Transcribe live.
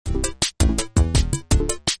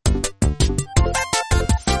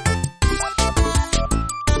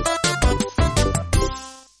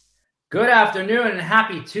Good afternoon and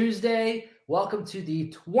happy Tuesday. Welcome to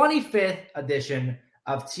the 25th edition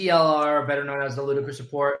of TLR, better known as the Ludicrous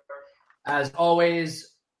Report. As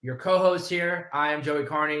always, your co-host here, I am Joey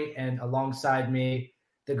Carney, and alongside me,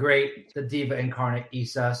 the diva incarnate,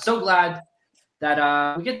 Issa. So glad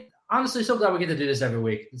that we get to do this every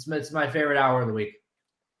week. It's my favorite hour of the week.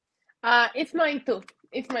 It's mine too.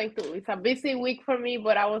 It's a busy week for me,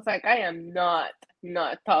 but I was like, I am not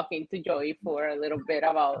talking to Joey for a little bit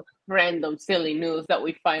about random silly news that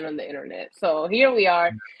we find on the internet. So here we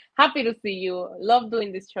are. Happy to see you. Love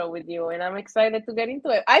doing this show with you, and I'm excited to get into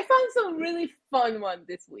it. I found some really fun one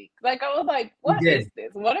this week. Like, I was like, what is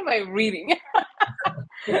this? What am I reading?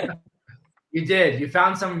 You did. You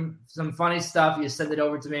found some funny stuff. You sent it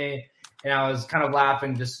over to me, and I was kind of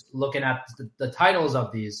laughing just looking at the titles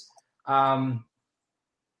of these.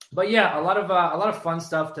 But yeah, a lot of fun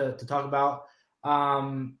stuff to talk about.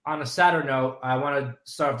 On a sadder note, I want to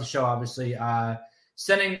start off the show, obviously,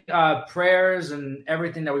 sending prayers and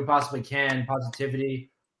everything that we possibly can,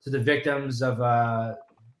 positivity to the victims of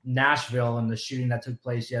Nashville and the shooting that took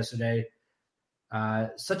place yesterday.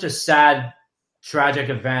 Such a sad, tragic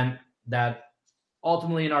event that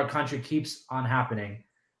ultimately in our country keeps on happening.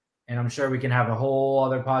 And I'm sure we can have a whole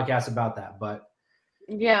other podcast about that. But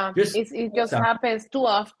yeah, it just happens too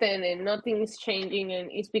often and nothing is changing and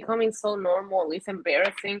it's becoming so normal. It's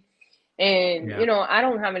embarrassing. And, I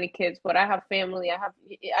don't have any kids, but I have family.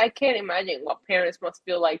 I can't imagine what parents must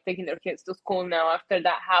feel like taking their kids to school now after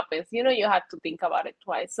that happens. You have to think about it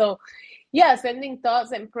twice. So, yeah, sending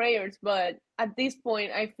thoughts and prayers. But at this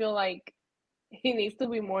point, I feel like he needs to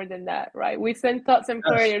be more than that, right? We send thoughts and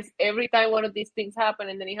prayers every time one of these things happen,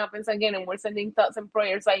 and then it happens again, and we're sending thoughts and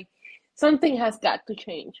prayers. Like, something has got to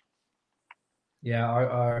change. Yeah,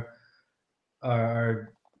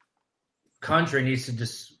 our country needs to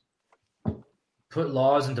just put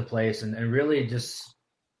laws into place and really just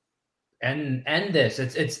end this.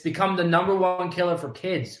 It's become the number one killer for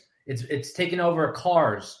kids. It's taken over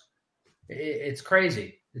cars. It's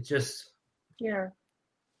crazy. It's just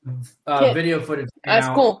video footage. That's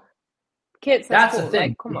cool. Kids. That's cool. the thing.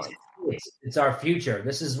 Like, come on. It's our future.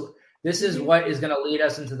 This is what is going to lead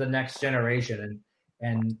us into the next generation,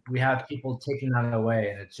 and we have people taking that away,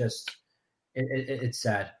 and it's just it's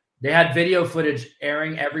sad. They had video footage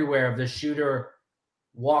airing everywhere of the shooter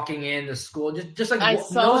walking in the school, just like I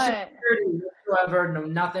saw security whatsoever, no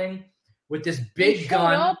nothing, with this big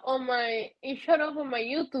gun. It showed up on my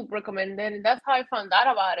YouTube recommended, and that's how I found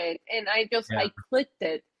out about it. And I clicked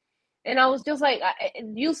it, and I was just like,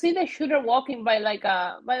 you see the shooter walking by like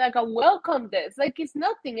a welcome desk, like it's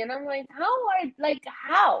nothing. And I'm like,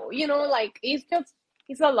 how?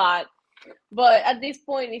 It's a lot. But at this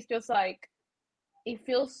point, it's just like, it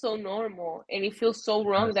feels so normal, and it feels so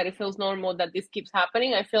wrong that it feels normal that this keeps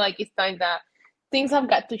happening. I feel like it's time that things have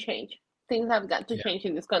got to change. Things have got to change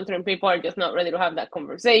in this country, and people are just not ready to have that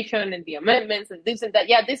conversation and the amendments and this and that.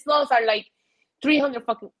 Yeah, these laws are like 300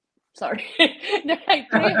 they're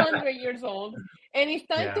like 300 years old, and it's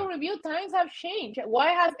time to review. Times have changed.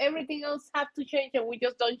 Why has everything else had to change and we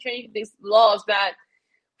just don't change these laws that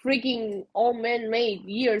freaking old men made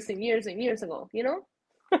years and years and years ago?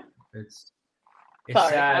 It's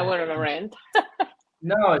sorry, sad. I went on a rant.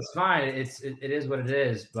 No, it's fine. It is what it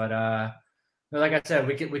is. But like I said,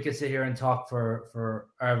 we could sit here and talk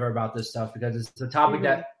forever about this stuff, because it's a topic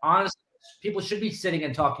that honestly people should be sitting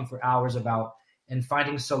and talking for hours about and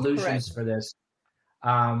finding solutions for this.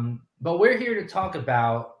 But we're here to talk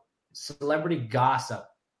about celebrity gossip,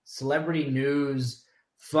 celebrity news,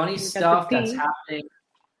 funny stuff that's happening.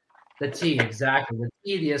 The tea, exactly. The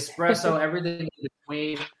tea, the espresso, everything in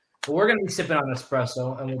between. But we're going to be sipping on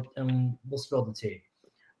espresso, and we'll spill the tea.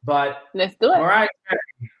 But let's do it.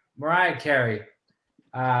 Mariah Carey,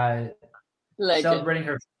 celebrating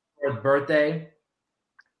her 4th birthday,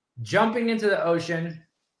 jumping into the ocean.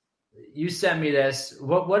 You sent me this.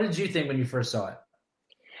 What did you think when you first saw it?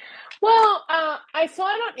 Well, I saw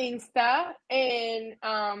it on Insta,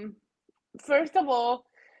 and first of all,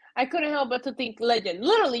 I couldn't help but to think legend.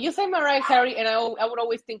 Literally, you say Mariah Carey, and I would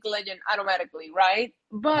always think legend automatically, right?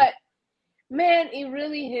 But man, it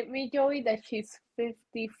really hit me, Joey, that she's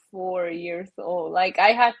 54 years old. Like, I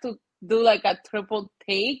had to do like a triple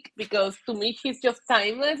take, because to me she's just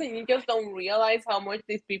timeless, and you just don't realize how much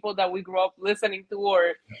these people that we grew up listening to,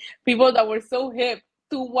 or people that were so hip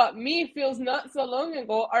to what me feels not so long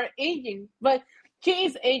ago, are aging. But she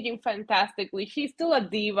is aging fantastically. She's still a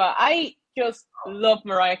diva. I just love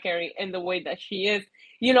Mariah Carey and the way that she is.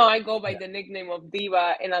 I go by the nickname of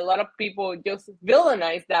diva, and a lot of people just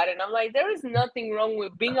villainize that. And I'm like, there is nothing wrong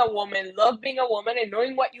with being a woman, love being a woman, and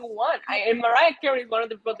knowing what you want. And Mariah Carey is one of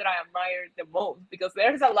the people that I admire the most, because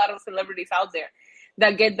there's a lot of celebrities out there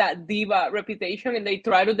that get that diva reputation and they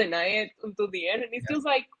try to deny it until the end. And it's just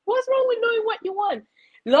like, what's wrong with knowing what you want?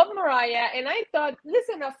 Love Mariah. And I thought,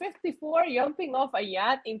 listen, at 54, jumping off a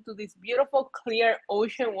yacht into these beautiful, clear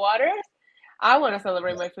ocean waters, I want to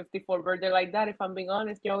celebrate my 54th birthday like that, if I'm being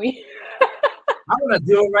honest, Joey. I want to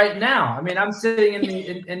do it right now. I mean, I'm sitting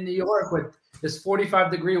in New York with this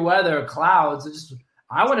 45-degree weather, clouds.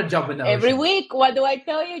 I want to jump in the ocean. Every week. What do I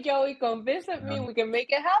tell you, Joey? Come visit me. We can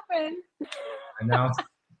make it happen. I know.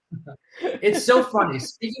 It's so funny.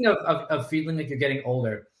 Speaking of feeling like you're getting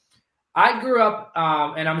older, I grew up,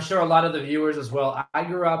 and I'm sure a lot of the viewers as well, I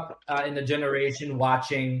grew up in the generation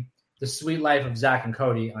watching The Sweet Life of Zack and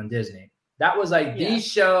Cody on Disney. That was like the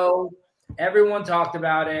show. Everyone talked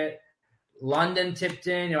about it. London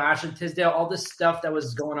Tipton, Ashley Tisdale, all this stuff that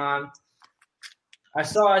was going on. I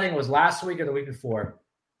think it was last week or the week before,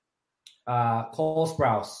 Cole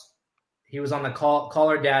Sprouse. He was on the Call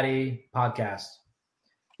Her Daddy podcast.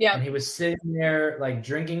 Yeah. And he was sitting there like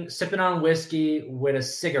sipping on whiskey with a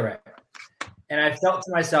cigarette. And I felt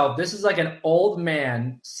to myself, this is like an old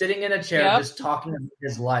man sitting in a chair just talking about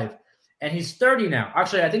his life. And he's 30 now.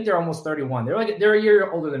 Actually, I think they're almost 31. They're a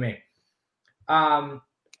year older than me. And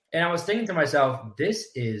I was thinking to myself,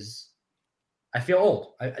 I feel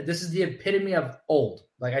old. This is the epitome of old.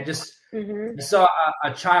 Like I saw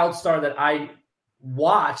a child star that I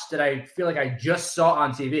watched that I feel like I just saw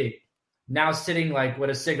on TV. Now sitting like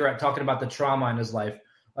with a cigarette talking about the trauma in his life.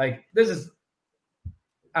 Like this is,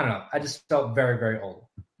 I don't know. I just felt very, very old.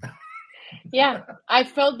 Yeah, I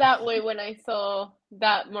felt that way when I saw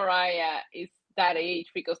that Mariah is that age,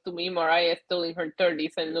 because to me, Mariah is still in her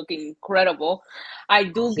 30s and looking incredible. I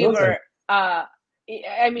do give her,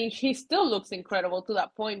 she still looks incredible to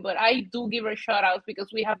that point, but I do give her shout outs because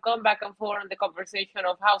we have gone back and forth on the conversation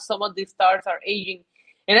of how some of these stars are aging.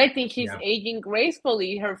 And I think she's aging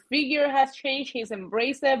gracefully. Her figure has changed. She's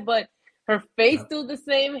embraced it, but her face still the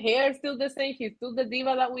same, hair still the same. She's still the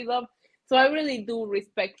diva that we love. So I really do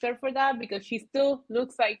respect her for that, because she still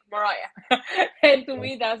looks like Mariah. And to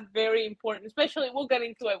me, that's very important, especially we'll get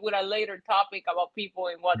into it with a later topic about people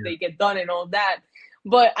and what they get done and all that.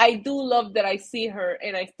 But I do love that I see her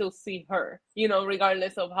and I still see her,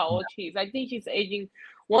 regardless of how old she is. I think she's aging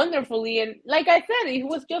wonderfully. And like I said, it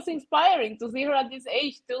was just inspiring to see her at this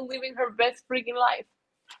age still living her best freaking life.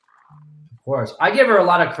 Of course. I give her a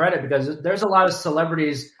lot of credit because there's a lot of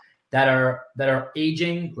celebrities that are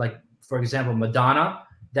aging, like, for example, Madonna,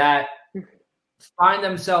 that find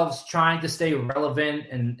themselves trying to stay relevant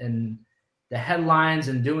in the headlines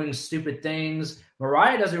and doing stupid things.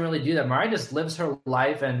 Mariah doesn't really do that. Mariah just lives her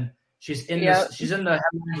life, and she's in the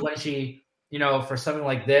headlines when she, for something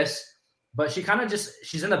like this, but she kind of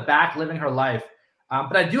she's in the back living her life.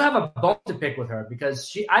 But I do have a bone to pick with her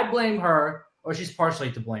because I blame her, or she's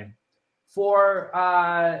partially to blame,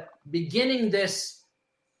 for beginning this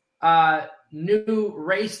new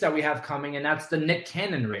race that we have coming, and that's the Nick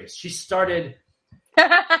Cannon race. She started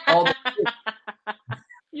all the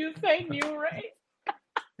You say new race?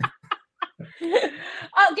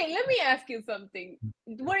 Okay, let me ask you something.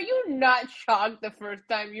 Were you not shocked the first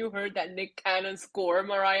time you heard that Nick Cannon scored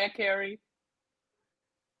Mariah Carey?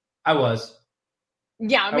 I was.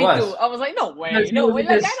 Yeah, me too. I was like, no way, no way.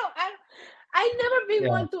 Like I never been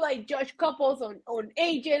one to like judge couples on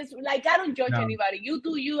ages. Like I don't judge anybody. You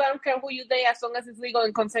do you. I don't care who you date as long as it's legal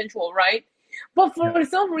and consensual, right? But for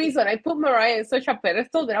some reason, I put Mariah in such a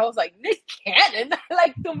pedestal that I was like, Nick Cannon.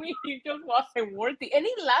 Like to me, he just wasn't worthy, and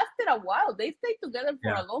it lasted a while. They stayed together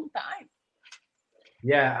for a long time.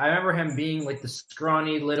 Yeah, I remember him being like the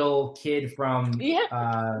scrawny little kid from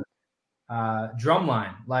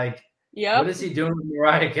Drumline. Like, what is he doing with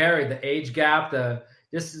Mariah Carey? The age gap,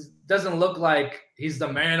 this doesn't look like he's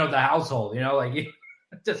the man of the household, like he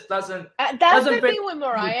just doesn't. That's the thing with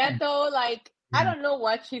Mariah, though. Like, I don't know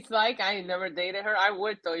what she's like. I never dated her. I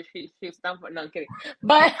would, though, if she's not. No, I'm kidding.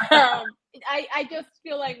 But I just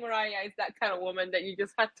feel like Mariah is that kind of woman that you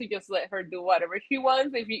just have to just let her do whatever she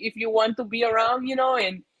wants if you want to be around,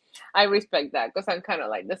 and I respect that because I'm kind of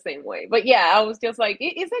like the same way. But yeah, I was just like,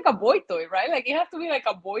 it's like a boy toy, right? Like it has to be like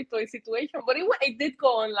a boy toy situation. But it did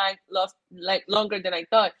go on like longer than I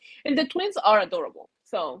thought. And the twins are adorable.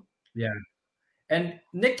 So yeah. And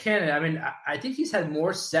Nick Cannon, I mean, I think he's had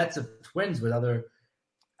more sets of twins with other.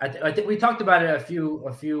 I think we talked about it a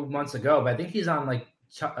few months ago, but I think he's on like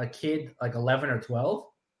a kid like 11 or 12,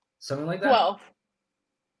 something like that. 12.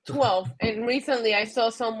 12. And recently I saw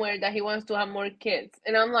somewhere that he wants to have more kids.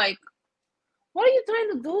 And I'm like, what are you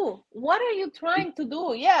trying to do? What are you trying to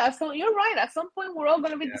do? Yeah, so you're right. At some point, we're all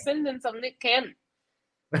going to be descendants of Nick Cannon.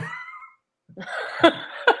 That's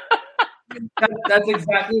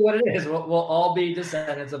exactly what it is. We'll all be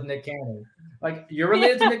descendants of Nick Cannon. Like, you're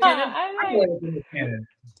related to Nick Cannon? I'm related to Nick Cannon.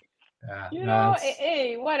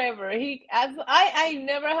 Hey, whatever. I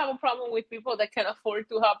never have a problem with people that can afford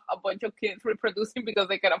to have a bunch of kids reproducing because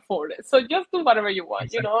they can afford it. So just do whatever you want.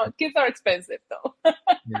 Exactly. Kids are expensive, though.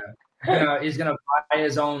 He's gonna buy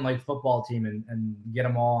his own like football team and get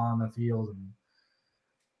them all on the field.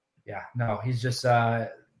 And he's just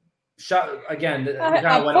shut again.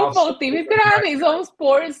 A football team. He's gonna have his own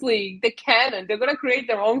sports league, the Cannon. They're gonna create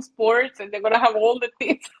their own sports, and they're gonna have all the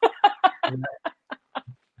teams.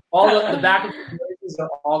 All the back of the places are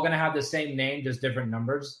all going to have the same name, just different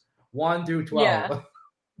numbers, 1 through 12. Yeah.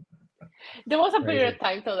 There was a period of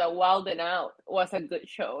time though that Wild 'N Out was a good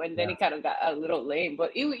show, and then it kind of got a little lame.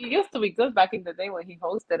 But it used to be good back in the day when he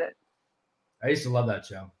hosted it. I used to love that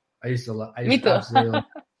show. Me too. Absolutely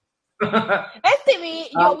MTV,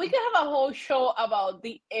 we could have a whole show about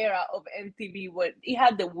the era of MTV when it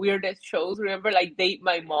had the weirdest shows. Remember, like Date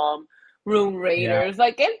My Mom, Room Raiders.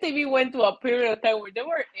 Like MTV went to a period of time where they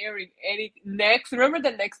were airing any Next. Remember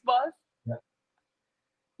the Next Bus?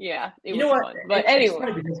 Yeah, it was fun. But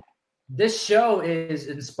anyway, this show is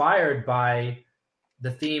inspired by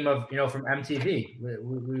the theme of from MTV.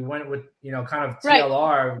 We went with kind of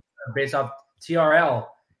TLR based off TRL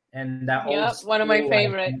and that old one of my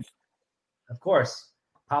favorites. Of course,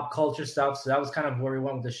 pop culture stuff. So that was kind of where we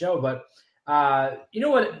went with the show, but. You know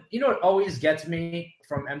what always gets me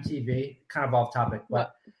from MTV, kind of off topic,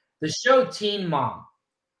 but the show Teen Mom,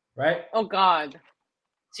 right? Oh God.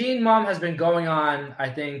 Teen Mom has been going on, I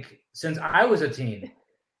think, since I was a teen.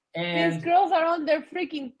 And these girls are on their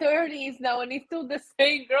freaking 30s now, and it's still the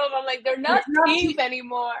same girls. I'm like, they're not teens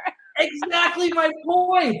anymore. Exactly my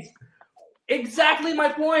point.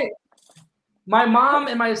 My mom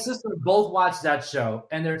and my sister both watched that show,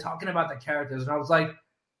 and they're talking about the characters, and I was like,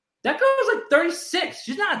 that girl's like 36.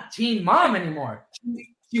 She's not a teen mom anymore.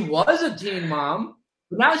 She was a teen mom,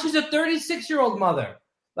 but now she's a 36-year-old mother.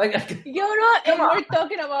 Like, and we're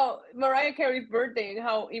talking about Mariah Carey's birthday and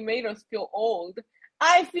how it made us feel old.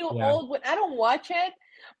 I feel old when I don't watch it,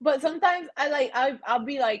 but sometimes I'll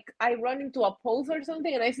be like, I run into a post or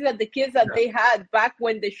something, and I see that the kids that they had back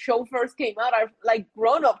when the show first came out are like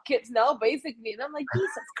grown-up kids now, basically, and I'm like,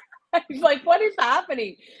 Jesus Christ, like, what is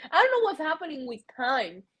happening? I don't know what's happening with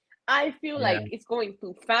time. I feel like it's going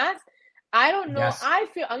too fast. I don't know. Yes. I'm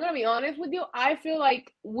going to be honest with you. I feel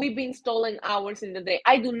like we've been stolen hours in the day.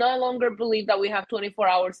 I do no longer believe that we have 24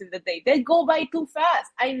 hours in the day. They go by too fast.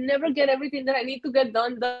 I never get everything that I need to get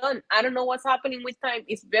done. I don't know what's happening with time.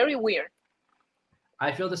 It's very weird.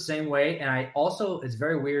 I feel the same way. And it's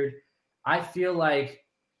very weird. I feel like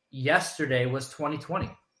yesterday was 2020.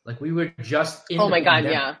 Like we were just in the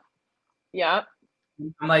pandemic. God, yeah.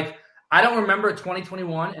 I'm like, I don't remember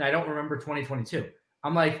 2021 and I don't remember 2022.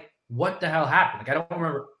 I'm like, what the hell happened? Like, I don't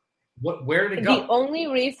remember where did it go? The only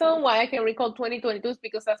reason why I can recall 2022 is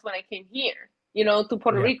because that's when I came here, to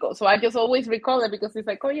Puerto Rico. So I just always recall it because it's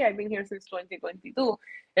like, oh yeah, I've been here since 2022.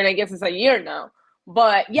 And I guess it's a year now.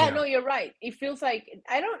 But no, you're right. It feels like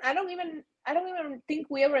I don't even think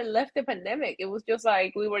we ever left the pandemic. It was just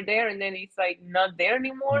like we were there and then it's like not there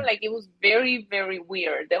anymore. Like it was very, very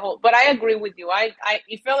weird. But I agree with you.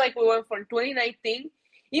 It felt like we went from 2019.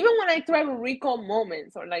 Even when I try to recall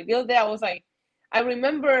moments, or like the other day, I was like, I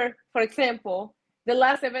remember, for example, the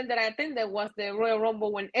last event that I attended was the Royal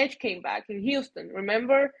Rumble when Edge came back in Houston.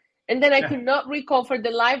 Remember? And then I could not recall for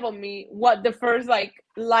the life of me what the first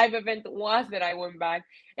live event was that I went back.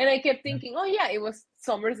 And I kept thinking, oh yeah, it was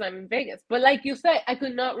SummerSlam in Vegas. But like you said, I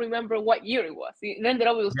could not remember what year it was. It ended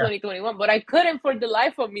up it was 2021. But I couldn't for the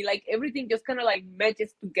life of me. Like everything just kind of like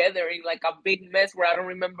matches together in like a big mess where I don't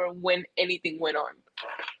remember when anything went on.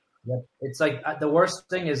 Yep. It's like the worst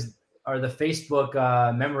thing are the Facebook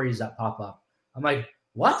memories that pop up. I'm like,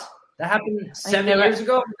 what? That happened 7 years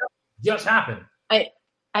ago? It just happened.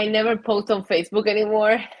 I never post on Facebook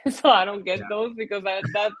anymore, so I don't get those because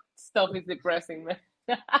that stuff is depressing, man.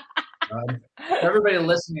 Everybody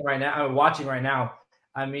listening right now, watching right now,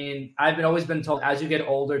 I mean, I've always been told as you get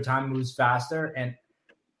older, time moves faster, and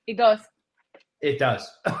it does. It does.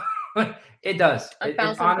 It does.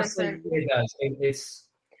 Honestly, it does.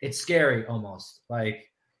 It's scary almost. Like,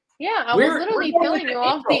 I was literally telling you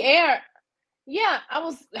off the air.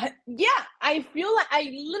 I feel like I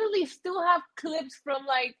literally still have clips from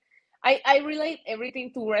like I relate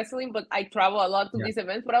everything to wrestling, but I travel a lot to these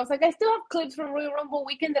events. But I was like, I still have clips from Royal Rumble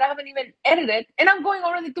weekend that I haven't even edited, and I'm going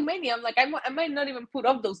already to Mania. I'm like, I might not even put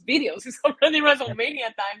up those videos. It's already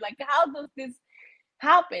WrestleMania time. Like, how does this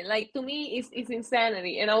happen? Like, to me, it's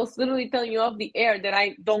insanity. And I was literally telling you off the air that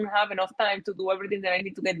I don't have enough time to do everything that I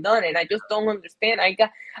need to get done, and I just don't understand. I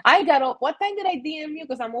got up. What time did I DM you?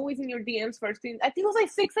 Because I'm always in your DMs first thing. I think it was like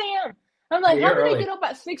 6 a.m. I'm like, how did I get up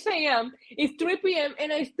at 6 a.m.? It's 3 p.m.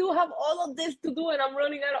 and I still have all of this to do, and I'm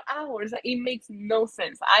running out of hours. It makes no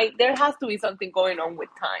sense. There has to be something going on with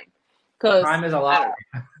time. Because time is a lot.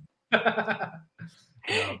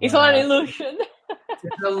 It's all an illusion. It's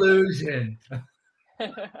an illusion.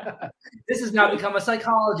 This has now become a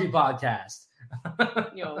psychology podcast.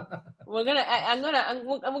 Yo, we're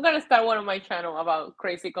gonna start one of my channel about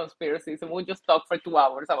crazy conspiracies, and we'll just talk for 2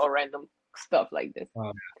 hours about random stuff like this.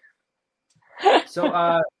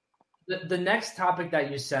 So the next topic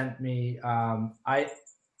that you sent me, I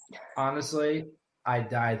honestly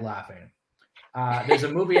died laughing. There's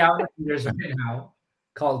a movie out in theaters right now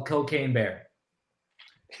called Cocaine Bear.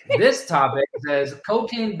 This topic says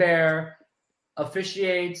Cocaine Bear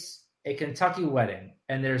officiates a Kentucky wedding,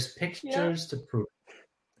 and there's pictures to prove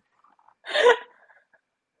it.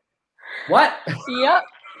 What? Yep.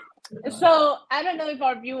 So I don't know if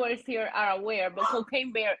our viewers here are aware, but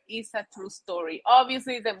Cocaine Bear is a true story.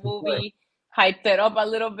 Obviously, the movie hyped it up a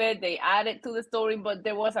little bit. They added to the story, but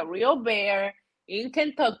there was a real bear in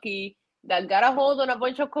Kentucky that got a hold on a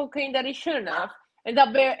bunch of cocaine that he shouldn't have, and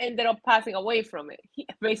that bear ended up passing away from it. He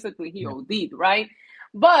OD'd, right?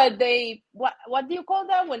 But they, what do you call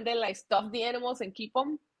that when they like stuff the animals and keep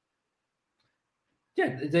them?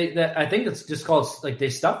 Yeah, I think it's just called like they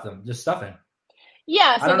stuff them, just stuffing.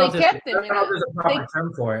 Yeah, so they kept him. I don't know if there's a proper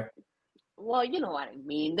term for it. Well, you know what I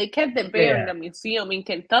mean. They kept the bear in a museum in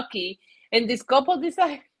Kentucky, and this couple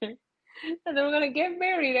decided that they were going to get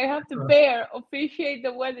married. They have the bear officiate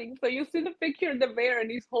the wedding. So you see the picture of the bear,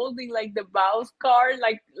 and he's holding like the vows card,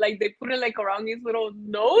 like they put it like around his little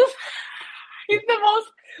nose. It's the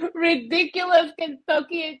most ridiculous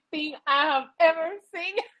Kentucky thing I have ever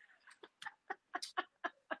seen.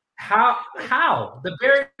 How? The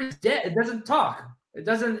bear is dead. It doesn't talk. It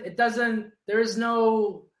doesn't, there is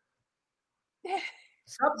no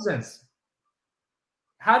substance.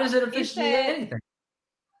 How does it officiate anything?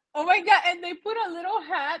 Oh my God, and they put a little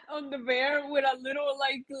hat on the bear with a little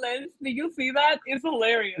like lens. Did you see that? It's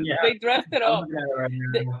hilarious. Yeah. They dressed it up.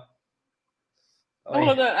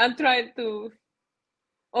 Hold on, I'm trying to.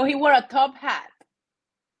 Oh, he wore a top hat.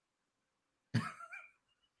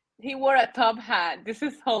 He wore a top hat. This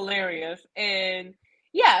is hilarious. And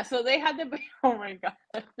yeah, so they had the bear. Oh my God.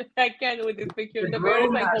 I can't with this picture. The bear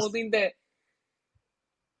is like holding the.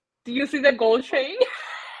 Do you see the gold chain?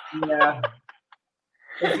 Yeah.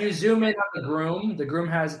 If you zoom in on the groom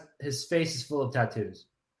has his face is full of tattoos.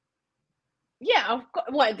 Yeah, of course.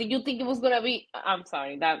 What did you think it was gonna be? I'm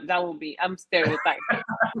sorry, that would be. I'm stereotyping.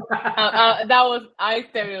 I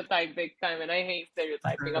stereotype big time, and I hate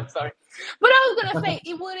stereotyping. I'm sorry, but I was gonna say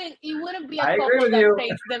it wouldn't be a couple that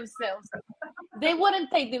takes themselves. They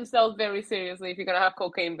wouldn't take themselves very seriously if you're gonna have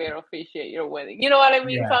Cocaine Bear officiate your wedding. You know what I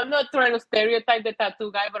mean? Yeah. So I'm not trying to stereotype the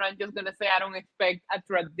tattoo guy, but I'm just gonna say I don't expect a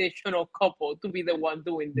traditional couple to be the one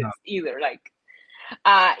doing this either. Like.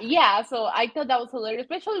 Yeah, so I thought that was hilarious,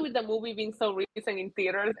 especially with the movie being so recent in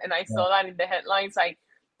theaters, and I saw that in the headlines. I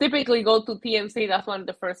typically go to TMC. That's one of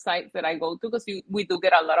the first sites that I go to because we do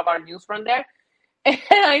get a lot of our news from there. And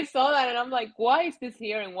I saw that, and I'm like, why is this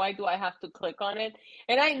here, and why do I have to click on it?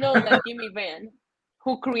 And I know that Jimmy Van,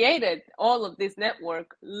 who created all of this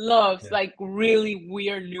network, loves like really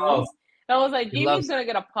weird news. Oh, I was like, Jimmy's going to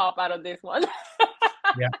get a pop out of this one.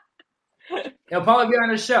 Yeah. He'll probably be on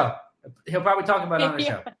the show. He'll probably talk about it on the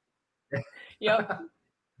show. Yep.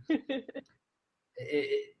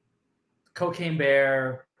 Cocaine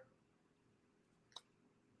Bear.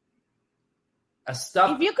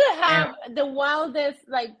 If you could have the wildest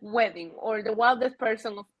like wedding or the wildest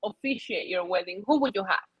person officiate your wedding, who would you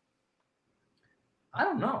have? I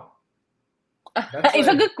don't know. It's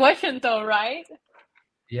a good question though, right?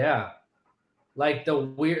 Yeah. Like the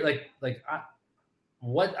weird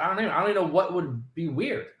I don't even know what would be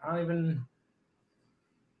weird. I don't even.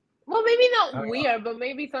 Well, maybe not weird, but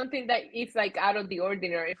maybe something that is like out of the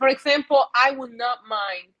ordinary. For example, I would not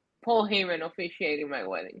mind Paul Heyman officiating my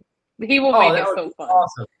wedding. He will make it so fun.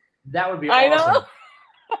 Awesome. That would be awesome. I know.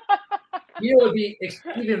 It would be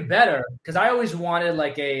even better because I always wanted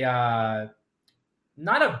like a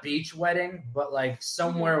not a beach wedding, but like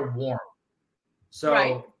somewhere warm. So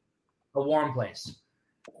a warm place.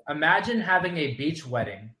 Imagine having a beach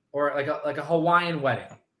wedding or like a Hawaiian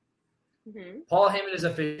wedding, Mm-hmm. Paul Heyman is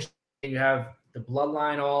official. You have the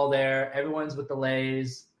bloodline all there. Everyone's with the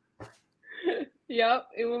lays. Yep,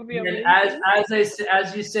 it will be And amazing.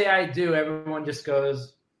 as you say, I do. Everyone just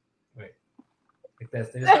goes, wait, like this.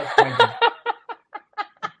 They just start pointing.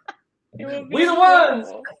 It will be We the ones.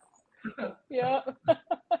 Yeah.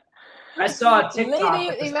 I saw a TikTok.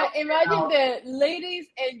 Ladies, imagine the ladies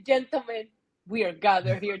and gentlemen, we are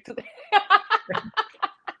gathered here today.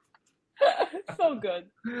 So good.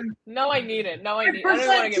 Now I need it. Now I need. I don't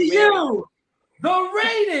want to get married. You, the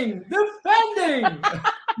reigning, defending,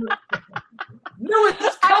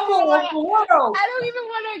 newest couple of the world. I don't even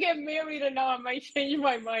want to get married, and now I might change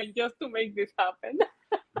my mind just to make this happen.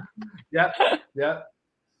 Yep.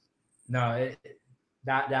 No,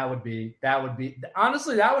 that would be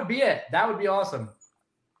honestly, that would be it. That would be awesome.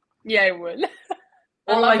 Yeah, it would.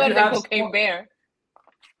 Or like you have Cocaine Bear.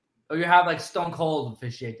 Or you have like Stone Cold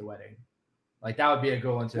officiate the wedding. Like that would be a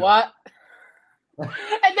good one too. What? and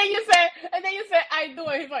then you say, I do,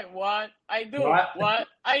 and he's like, what? I do. What?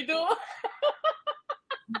 I do.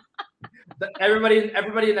 Everybody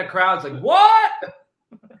in the crowd's like, what?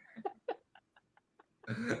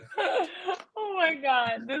 Oh my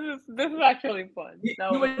god, this is actually fun. He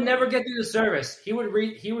would never get through the service. He would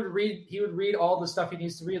read all the stuff he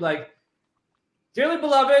needs to read, like, dearly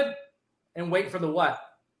beloved, and wait for the what?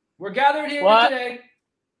 We're gathered here today.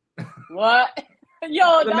 What?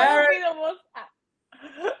 Yo, that would be the most.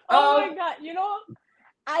 Oh my god! You know,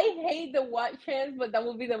 I hate the what chant, but that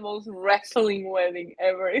would be the most wrestling wedding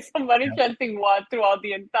ever. Is somebody chanting what throughout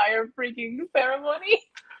the entire freaking ceremony?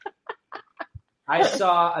 I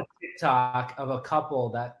saw a TikTok of a couple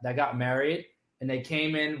that got married, and they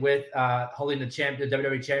came in with holding the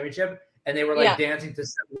WWE Championship, and they were like dancing to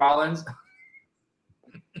Seth Rollins.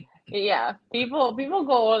 Yeah, people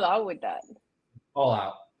go all out with that. All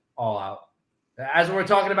out. As we're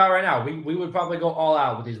talking about right now, we would probably go all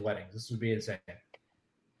out with these weddings. This would be insane.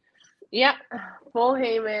 Yeah, Paul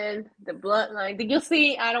Heyman, the Bloodline. Did you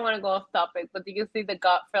see? I don't want to go off topic, but did you see the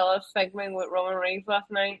Godfellas segment with Roman Reigns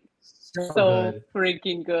last night? So good.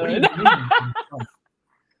 Freaking good.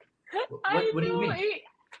 What do you mean?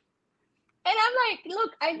 And I'm like,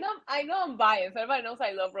 look, I know I'm biased. Everybody knows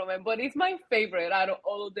I love Roman, but it's my favorite out of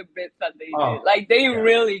all of the bits that they did. Like, they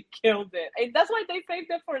really killed it. And that's why they saved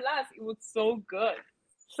it for last. It was so good.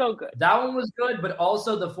 So good. That one was good, but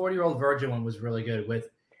also the 40-year-old virgin one was really good with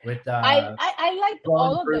I liked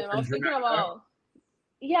all of them. I was thinking about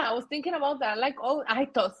I was thinking about that. I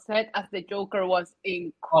thought Seth as the Joker was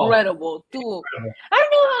incredible too. Incredible. I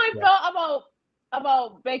don't know how I felt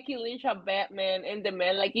about Becky Lynch as Batman and the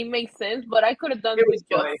Man. Like, it makes sense, but I could have done it with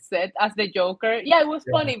just Seth as the Joker. Yeah, it was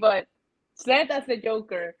funny, but Seth as the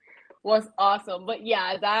Joker was awesome. But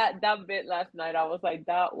yeah, that bit last night, I was like,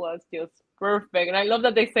 that was just perfect. And I love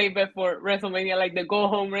that they saved it for WrestleMania, like the go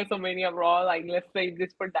home WrestleMania Raw. Like, let's save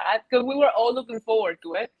this for that, because we were all looking forward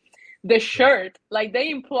to it. The shirt, like, they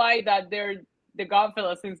implied that they're the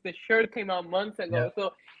Godfellas since the shirt came out months ago.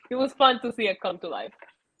 So it was fun to see it come to life.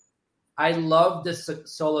 I love the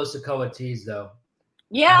Solo Sikoa tease, though.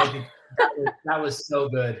 Yeah, that was so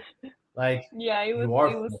good. Like, it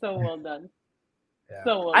was so well done. Yeah.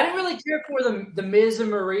 So well I didn't really care for the Miz and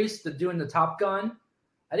Maurice doing the Top Gun.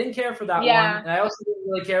 I didn't care for that one, and I also didn't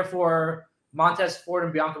really care for Montez Ford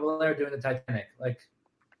and Bianca Belair doing the Titanic. Like,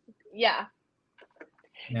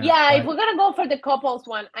 if we're gonna go for the couples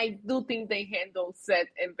one, I do think they handle Seth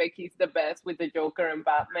and Becky's the best with the Joker and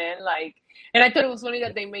Batman. Like, and I thought it was funny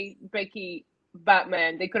that they made Becky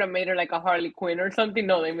Batman. They could have made her like a Harley Quinn or something.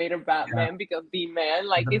 No, they made her Batman because the man.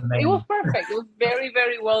 Like, it was perfect. It was very,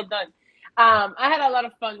 very well done. I had a lot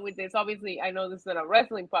of fun with this. Obviously, I know this is not a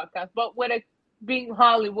wrestling podcast, but with it being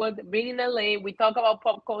Hollywood, being in LA, we talk about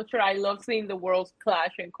pop culture. I love seeing the worlds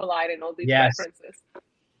clash and collide and all these references.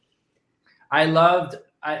 I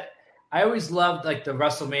always loved like the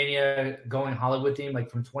WrestleMania going Hollywood theme, like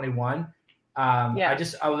from 21. I've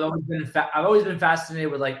always been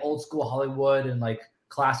fascinated with like old school Hollywood and like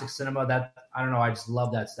classic cinema. That, I don't know, I just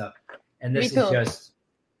love that stuff. And this is just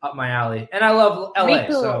up my alley. And I love LA.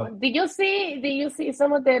 So did you see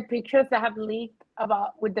some of the pictures that have leaked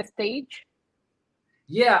about with the stage?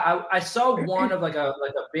 Yeah, I saw one of like a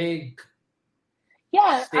big.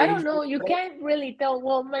 Yeah, I don't know. You can't really tell.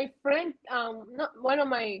 Well, my friend, one of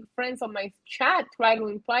my friends on my chat tried to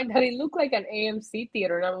imply that it looked like an AMC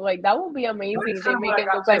theater, and I was like, that would be amazing. They make it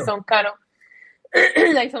look like some kind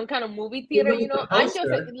of movie theater. You know, I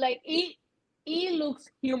just like it looks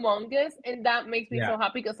humongous, and that makes me so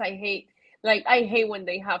happy because I hate when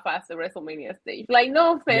they half-ass the WrestleMania stage. Like,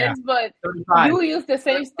 no offense, but 35. You use the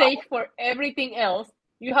same stage for everything else.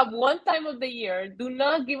 You have one time of the year. Do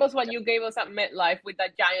not give us what you gave us at MetLife with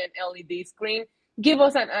that giant LED screen. Give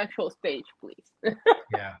us an actual stage, please.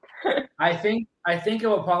 Yeah. I think it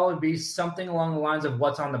will probably be something along the lines of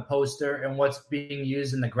what's on the poster and what's being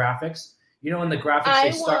used in the graphics. You know, in the graphics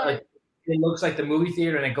they start like it looks like the movie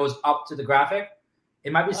theater and it goes up to the graphic.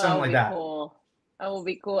 It might be something like that. Cool. That would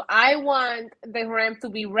be cool. I want the ramp to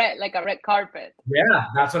be red, like a red carpet. Yeah,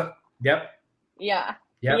 that's what. Yep. Yeah.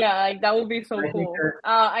 Yep. Yeah, like, that would be so cool.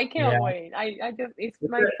 I can't wait. It's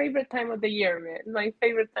my favorite time of the year, man. My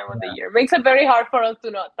favorite time of the year. Makes it very hard for us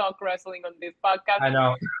to not talk wrestling on this podcast. I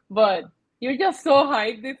know. But you're just so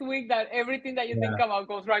hyped this week that everything that you think about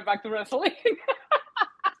goes right back to wrestling.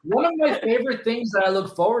 One of my favorite things that I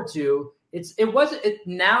look forward to,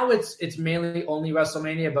 now it's mainly only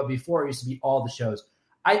WrestleMania, but before it used to be all the shows.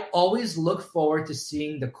 I always look forward to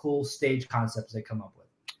seeing the cool stage concepts they come up with.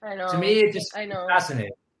 I know. To me, it just fascinating.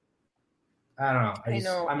 I don't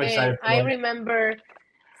know. I'm excited. I remember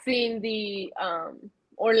seeing the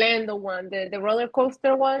Orlando one, the roller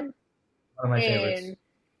coaster one. One of my favorites.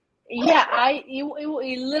 Yeah,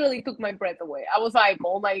 it literally took my breath away. I was like,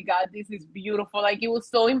 oh my God, this is beautiful. Like, it was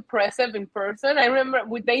so impressive in person. I remember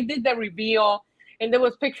they did the reveal and there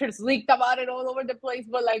was pictures leaked about it all over the place.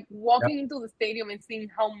 But like walking into the stadium and seeing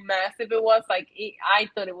how massive it was, I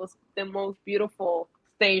thought it was the most beautiful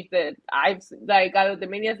stage that I've like out of the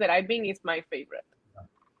manias that I've been is my favorite.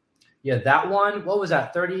 Yeah, that one, what was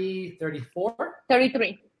that? 34?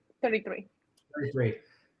 33.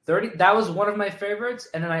 30, that was one of my favorites,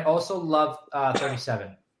 and then I also loved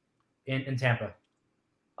 37 in Tampa.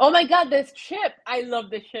 Oh my God, this ship! I love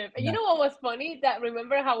the ship. And you know what was funny? That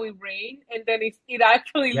remember how it rained, and then it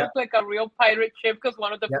actually looked like a real pirate ship because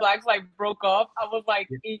one of the flags like broke off. I was like,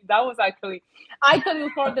 that was actually. I thought it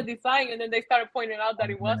was part of the design, and then they started pointing out that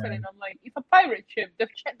it wasn't, and I'm like, it's a pirate ship. The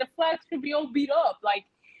flags should be all beat up. Like,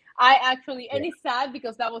 I actually, and it's sad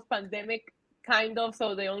because that was pandemic kind of,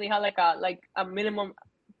 so they only had like a minimum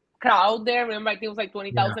crowd there. Remember, I think it was like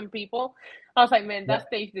 20,000 people. I was like, man, that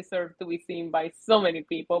stage deserves to be seen by so many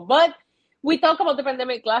people. But we talked about the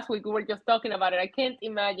pandemic last week. We were just talking about it. I can't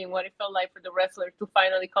imagine what it felt like for the wrestlers to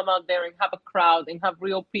finally come out there and have a crowd and have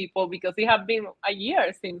real people, because it had been a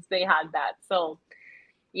year since they had that. So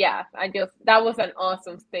yeah, that was an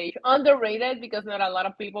awesome stage. Underrated because not a lot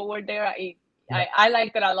of people were there. I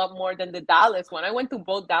liked it a lot more than the Dallas one. I went to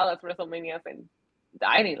both Dallas WrestleManias and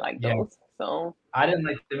I didn't like those. So I didn't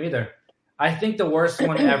like them either. I think the worst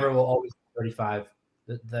one ever will always be 35.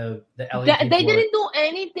 The LED. They didn't do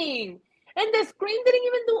anything, and the screen didn't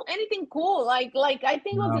even do anything cool. Like I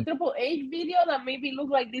think it was the Triple H video that maybe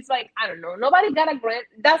looked like this. Like, I don't know. Nobody got a grand.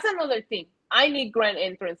 That's another thing. I need grand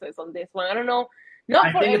entrances on this one. I don't know.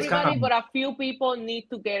 Not for everybody, but a few people need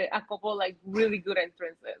to get a couple like really good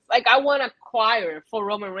entrances. Like, I want a choir for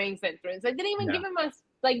Roman Reigns' entrance. I didn't even give him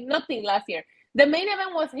nothing last year. The main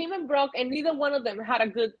event was him and Brock, and neither one of them had a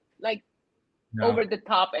good over the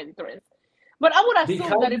top entrance. But I would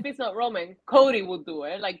assume that if it's not Roman, Cody would do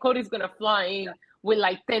it. Like, Cody's gonna fly in with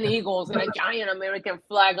like 10 eagles and a giant American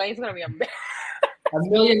flag. Like, it's gonna be $1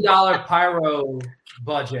 million pyro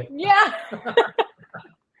budget. Yeah.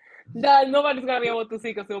 That nobody's gonna be able to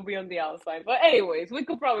see because it'll be on the outside. But anyways, we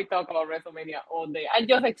could probably talk about WrestleMania all day. I'm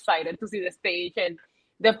just excited to see the stage, and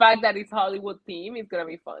the fact that it's Hollywood theme is gonna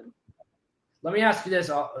be fun. Let me ask you this,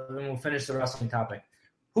 and we'll finish the wrestling topic.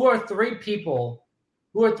 Who are three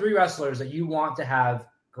wrestlers that you want to have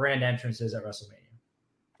grand entrances at WrestleMania?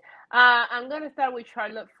 I'm going to start with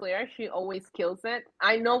Charlotte Flair. She always kills it.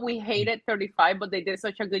 I know we hated 35, but they did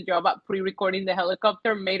such a good job at pre-recording the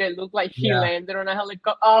helicopter, made it look like she landed on a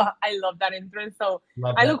helicopter. Oh, I love that entrance. So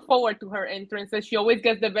I look forward to her entrances. She always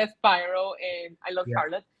gets the best pyro, and I love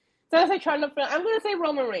Charlotte. So I say Charlotte Flair. I'm going to say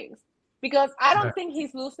Roman Reigns, because I don't think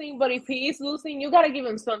he's losing, but if he is losing, you got to give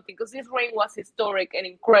him something, because his reign was historic and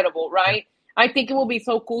incredible, right? I think it would be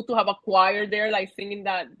so cool to have a choir there, like singing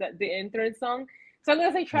the entrance song. So I'm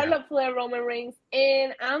going to say Charlotte Flair, Roman Reigns,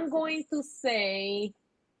 and I'm going to say,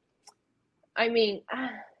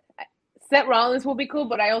 Seth Rollins will be cool,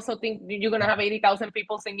 but I also think you're going to have 80,000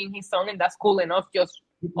 people singing his song, and that's cool enough just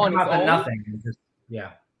on its own. Nothing.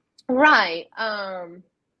 Right.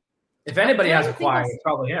 If anybody has a choir, it's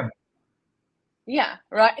probably him. Yeah,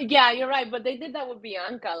 right. Yeah, you're right. But they did that with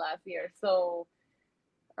Bianca last year. So,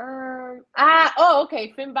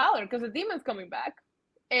 okay, Finn Balor, because the Demon's coming back.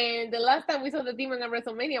 And the last time we saw the Demon at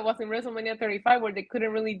WrestleMania was in WrestleMania 35, where they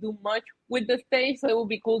couldn't really do much with the stage. So it would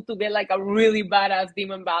be cool to get like a really badass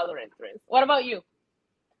Demon Balor entrance. What about you?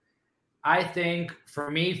 I think for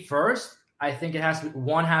me, first, I think has to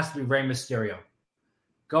be Rey Mysterio.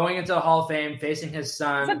 Going into the Hall of Fame, facing his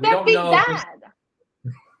son. It's a deadbeat dad.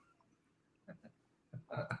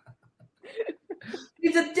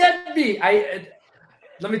 He's a deadbeat.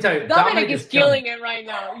 Let me tell you, Dominic is killing it right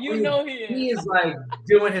now. He is. He is like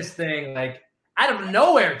doing his thing, like out of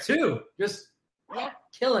nowhere too. Just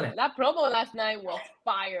killing it. That promo last night was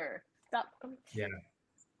fire. Yeah.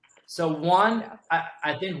 So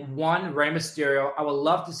I think Rey Mysterio. I would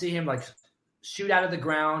love to see him like shoot out of the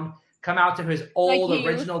ground, come out to his old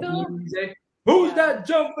original music. Who's that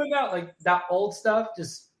jumping out? Like that old stuff,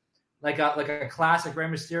 just like a classic Rey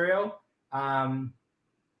Mysterio.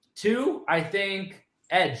 2, I think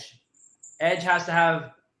Edge. Edge has to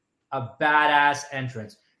have a badass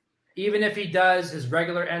entrance. Even if he does his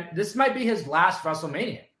regular this might be his last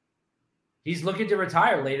WrestleMania. He's looking to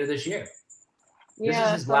retire later this year. This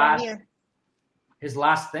is his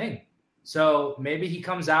last thing. So maybe he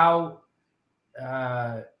comes out.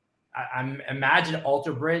 I imagine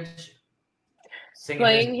Alter Bridge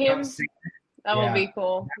playing him. That would be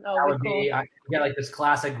cool. That would be cool. I get like this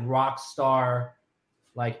classic rock star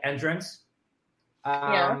like entrance.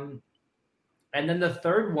 And then the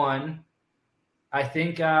third one, I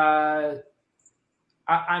think I'm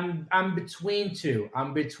between 2.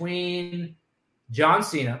 I'm between John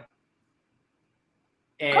Cena.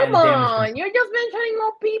 Come on, you're just mentioning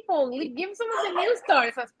more people. Give some of the new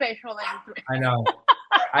stars a special entry. I know.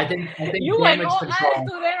 I think you went all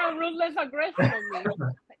attitude there and ruthless aggression on me.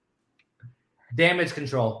 Damage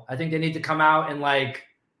Control. I think they need to come out in like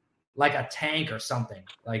a tank or something,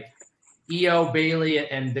 like Io, Bailey,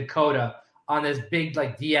 and Dakota on this big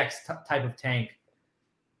like DX type of tank.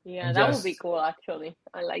 Yeah, that would be cool. Actually,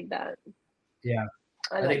 I like that. Yeah,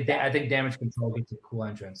 I think Damage Control gets a cool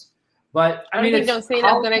entrance. But I mean, think John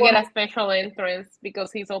Cena's gonna get a special entrance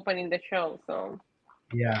because he's opening the show. So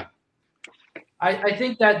yeah, I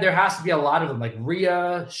think that there has to be a lot of them, like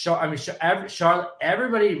Rhea, Charlotte.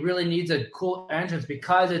 Everybody really needs a cool entrance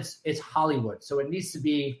because it's Hollywood, so it needs to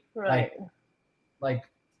be like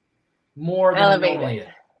more than elevated.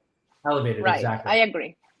 Elevated, right? Exactly.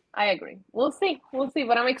 I agree. We'll see,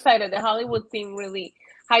 but I'm excited. The Hollywood team really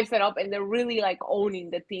hypes it up, and they're really like owning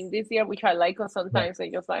the team this year, which I like. Because sometimes they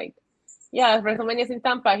just like. Yeah, WrestleMania's in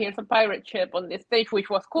Tampa. Here's a pirate ship on this stage, which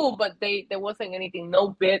was cool, but there wasn't anything,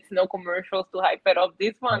 no bits, no commercials to hype it up.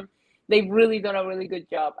 This one, they've really done a really good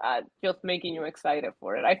job at just making you excited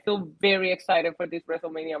for it. I feel very excited for this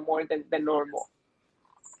WrestleMania more than normal.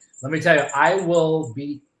 Let me tell you, I will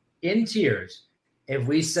be in tears if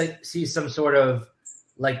we see some sort of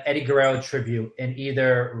like Eddie Guerrero tribute in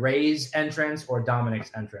either Rey's entrance or Dominic's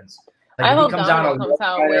entrance. Like I hope Dominic comes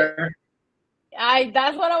out with.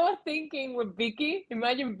 That's what I was thinking with Vicky.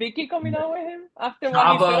 Imagine Vicky coming out with him after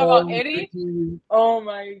what he said about Eddie. Vicky. Oh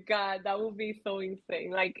my God, that would be so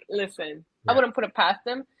insane. Like, listen, I wouldn't put it past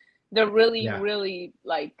them. They're really, really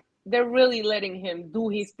they're really letting him do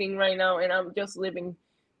his thing right now, and I'm just living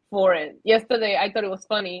for it. Yesterday, I thought it was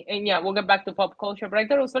funny, and we'll get back to pop culture, but I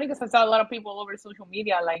thought it was funny because I saw a lot of people all over social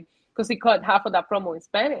media, like, because he cut half of that promo in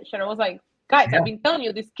Spanish, and I was like, guys, I've been telling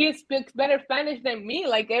you, this kid speaks better Spanish than me.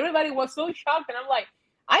 Like, everybody was so shocked. And I'm like,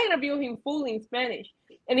 I interviewed him fully in Spanish.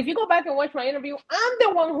 And if you go back and watch my interview, I'm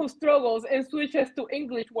the one who struggles and switches to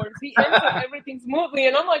English words. He answers everything smoothly.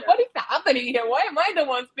 And I'm like, what is happening here? Why am I the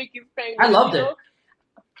one speaking Spanish? I loved it.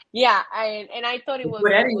 Yeah, and I thought it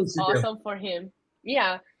was awesome for him.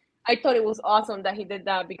 Yeah, I thought it was awesome that he did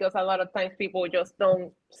that because a lot of times people just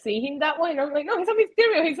don't see him that way. And I'm like, no, he's a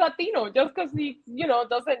Mysterio. He's Latino just because he,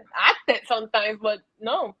 doesn't act it sometimes. But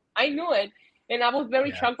no, I knew it. And I was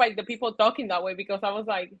very shocked by the people talking that way because I was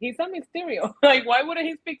like, he's a Mysterio. Like, why wouldn't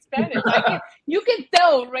he speak Spanish? You can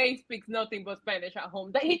tell Rey speaks nothing but Spanish at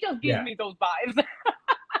home. That he just gives me those vibes.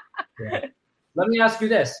 Let me ask you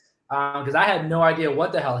this, because I had no idea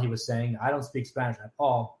what the hell he was saying. I don't speak Spanish at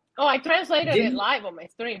all. Oh, I translated it live on my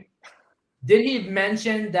stream. Did he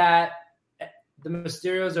mention that the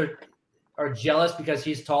Mysterios are jealous because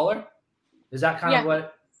he's taller? Is that kind of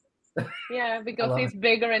what? Yeah, because he's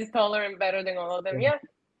bigger and taller and better than all of them. Yeah.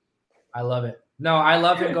 I love it. No, I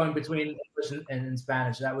love him going between English and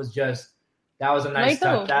Spanish. That was a nice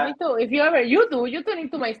touch. Me too. If you turn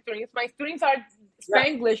into my streams. My streams are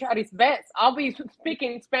Spanglish at its best. I'll be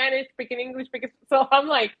speaking Spanish, speaking English, so I'm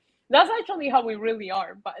like, that's actually how we really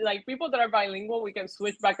are. But like people that are bilingual, we can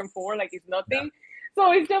switch back and forth like it's nothing. Yeah.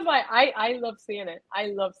 So it's just like I love seeing it.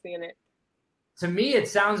 To me, it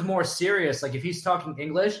sounds more serious. Like if he's talking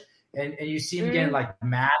English and you see him getting like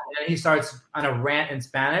mad and then he starts on a rant in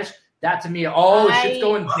Spanish, that to me, shit's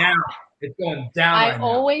going down. It's going down. I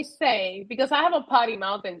always say, because I have a potty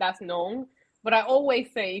mouth and that's known, but I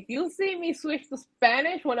always say, if you see me switch to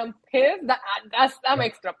Spanish when I'm pissed, I'm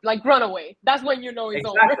extra. Like, run away. That's when you know it's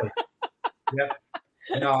over. Yep.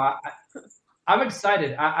 No, I'm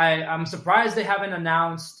excited. I'm surprised they haven't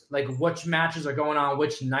announced like which matches are going on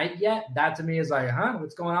which night yet. That to me is like, huh,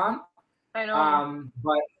 what's going on? I know.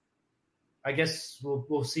 But I guess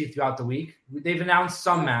we'll see throughout the week. They've announced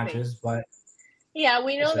some matches, but yeah,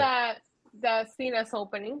 we know that the Cena's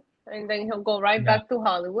opening, and then he'll go right back to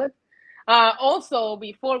Hollywood. Also,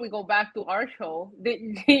 before we go back to our show, do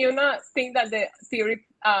you not think that the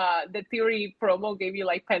theory promo gave you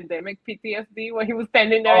like pandemic PTSD when he was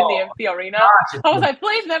standing there in the empty arena? Gosh, I was like,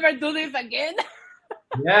 please never do this again.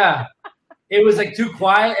 Yeah, it was like too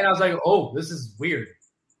quiet, and I was like, oh, this is weird.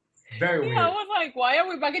 Very weird. I was like, why are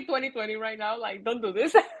we back in 2020 right now? Like, don't do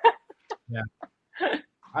this. Yeah.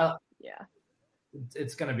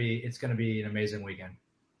 It's gonna be an amazing weekend.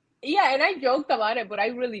 Yeah, and I joked about it, but I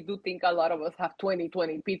really do think a lot of us have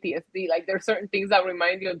 2020 PTSD. Like, there's certain things that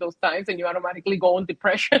remind you of those times, and you automatically go on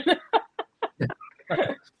depression.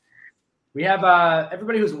 We have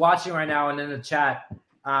everybody who's watching right now and in the chat.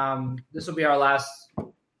 This will be our last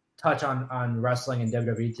touch on wrestling and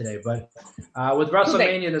WWE today, but with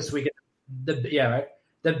WrestleMania this weekend,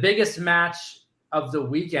 the biggest match of the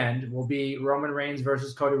weekend will be Roman Reigns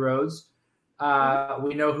versus Cody Rhodes.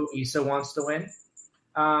 We know who Issa wants to win.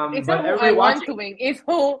 It's not who I want to win. It's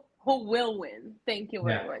who will win. Thank you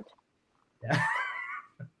very much. Yeah.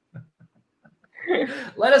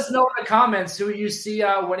 Let us know in the comments who you see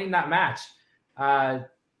winning that match. And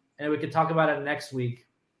we could talk about it next week.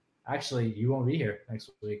 Actually, you won't be here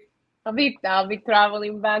next week. I'll be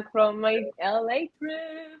traveling back from my LA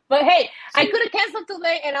trip. But hey, I could have canceled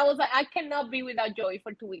today, and I was like, I cannot be without Joey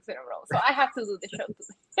for 2 weeks in a row. So I have to do the show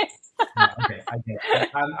today. Okay, I get it.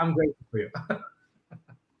 I'm grateful for you.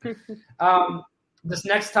 This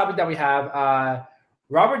next topic that we have,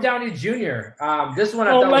 Robert Downey Jr. This one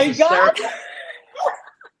I thought was hysterical.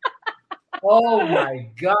 Oh my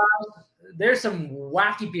God. There's some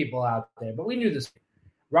wacky people out there, but we knew this.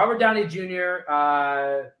 Robert Downey Jr.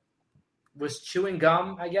 Was chewing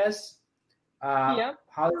gum, I guess. Hollywood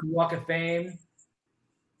Walk of Fame.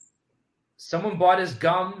 Someone bought his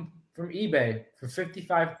gum from eBay for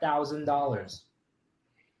 $55,000.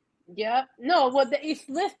 Yeah, no, but it's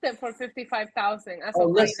listed for 55,000 as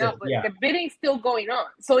of right now, but the bidding's still going on.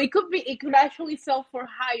 So it could actually sell for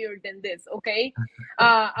higher than this. Okay,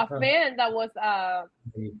 a fan that was,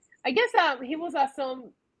 I guess, he was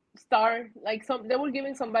some star, like they were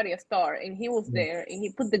giving somebody a star, and he was there, and he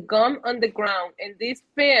put the gum on the ground, and this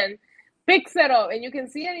fan picks it up, and you can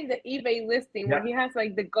see it in the eBay listing where he has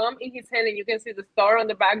like the gum in his hand, and you can see the star on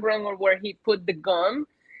the background or where he put the gum,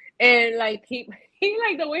 and like he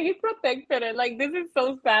like the way he protected it, like this is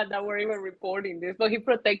so sad that we're even reporting this, but he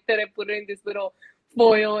protected it, put it in this little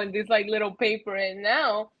foil and this like little paper, and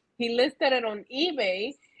now he listed it on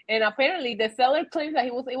eBay, and apparently the seller claims that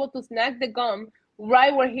he was able to snag the gum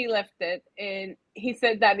right where he left it, and he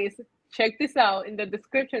said that is, check this out, in the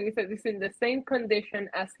description he said it's in the same condition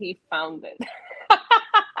as he found it.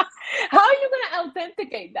 How are you going to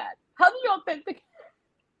authenticate that? How do you authenticate?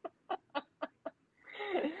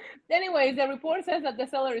 Anyways, the report says that the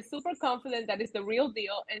seller is super confident that it's the real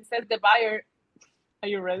deal, and says the buyer, are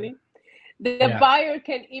you ready? The buyer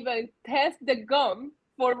can even test the gum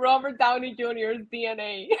for Robert Downey Jr.'s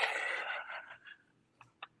DNA.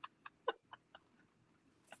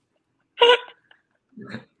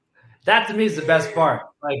 That to me is the best part.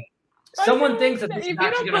 Like, someone thinks that this is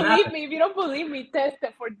actually going to happen. If you don't believe me, test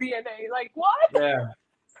it for DNA. Like, what? Yeah.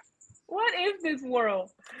 What is this world?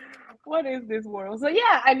 What is this world? So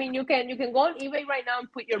yeah, I mean, you can go on eBay right now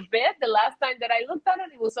and put your bid. The last time that I looked at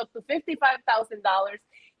it, it was up to $55,000.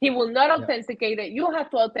 He will not authenticate it. You have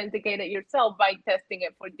to authenticate it yourself by testing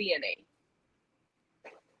it for DNA.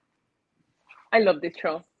 I love this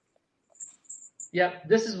show. Yeah,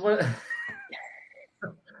 this is what.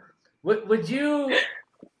 Would you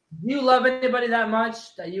love anybody that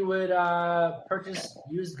much that you would purchase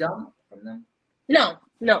used gum from them? No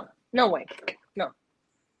way. No.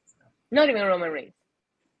 Not even Roman Reigns.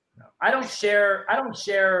 No. I don't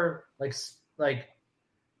share like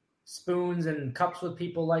spoons and cups with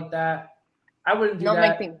people like that. I wouldn't do that. Not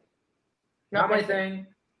my thing. Not my thing.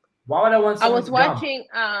 Why would I want someone's gum?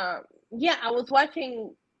 I was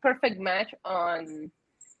watching Perfect Match on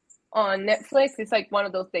Netflix. It's like one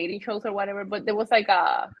of those dating shows or whatever, but there was like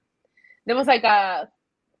a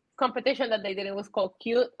competition that they did. It was called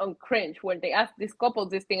Cute or Cringe, where they asked this couple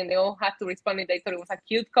this thing, and they all had to respond, and they thought it was a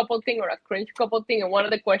cute couple thing or a cringe couple thing. And one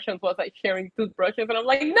of the questions was like sharing toothbrushes, and I'm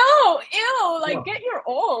like, no, ew, like get your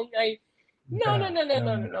own. Like, no.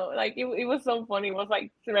 Like it was so funny. It was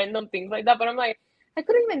like random things like that. But I'm like, I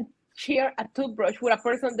couldn't even share a toothbrush with a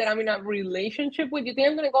person that I'm in a relationship with? You think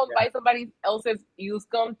I'm gonna go and buy somebody else's used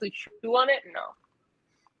gum to chew on it?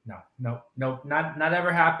 No, not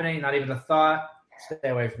ever happening. Not even a thought. Stay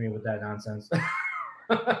away from me with that nonsense.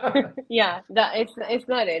 Yeah, that it's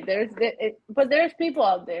not it. But there's people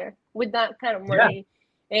out there with that kind of money,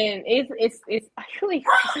 and it's actually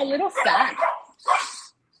it's a little sad.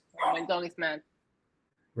 Oh, my dog is mad.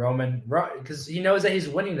 Roman, because he knows that he's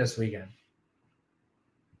winning this weekend.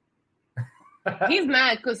 He's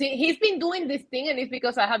mad because he's been doing this thing, and it's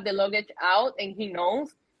because I have the luggage out, and he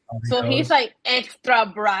knows. He's like extra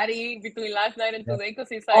bratty between last night and today because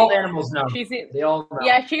he's like all animals know. They all know.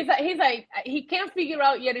 Yeah, he's like he can't figure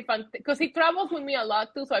out yet if I'm because he travels with me a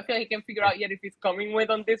lot too, so I feel like he can figure out yet if he's coming with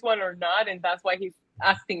on this one or not, and that's why he's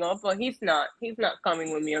acting up. But he's not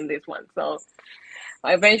coming with me on this one. So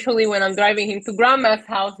eventually, when I'm driving him to Grandma's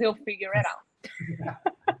house, he'll figure it out.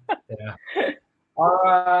 Yeah.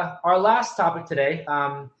 Our last topic today.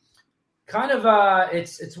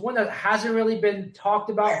 It's one that hasn't really been talked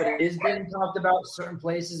about, but it is being talked about certain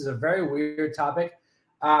places. It's a very weird topic.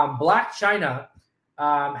 Black China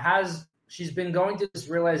she's been going through this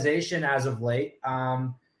realization as of late.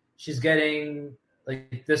 She's getting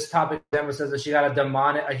like this topic. Emma says that she got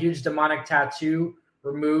a huge demonic tattoo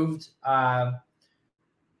removed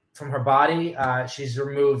from her body. She's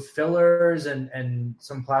removed fillers and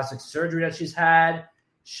some plastic surgery that she's had.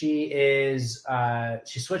 She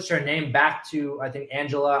switched her name back to, I think,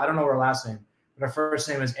 Angela. I don't know her last name, but her first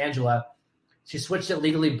name is Angela. She switched it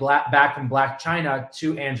legally back from Black China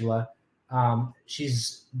to Angela.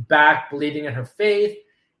 She's back believing in her faith,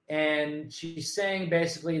 and she's saying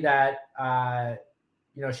basically that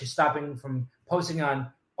she's stopping from posting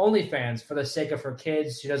on OnlyFans for the sake of her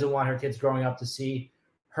kids. She doesn't want her kids growing up to see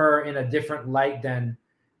her in a different light than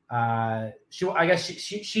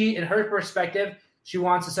she in her perspective. She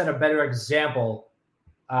wants to set a better example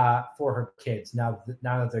for her kids now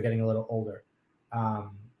that they're getting a little older.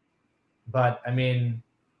 But I mean,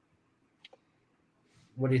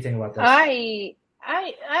 what do you think about this? I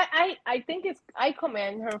think I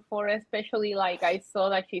commend her for it, especially like I saw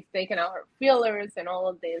that she's taken out her fillers and all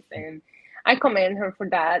of this, and I commend her for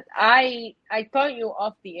that. I told you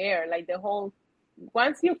off the air, like the whole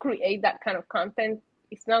once you create that kind of content,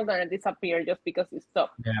 it's not gonna disappear just because you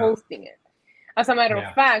stop posting it. As a matter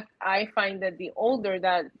of fact, I find that the older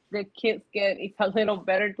that the kids get, it's a little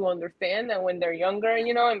better to understand than when they're younger,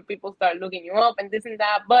 and people start looking you up and this and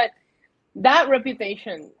that. But that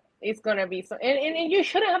reputation is going to be so, and you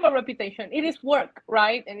shouldn't have a reputation. It is work,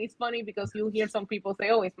 right? And it's funny because you hear some people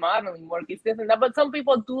say, oh, it's modeling work, it's this and that. But some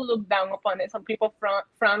people do look down upon it. Some people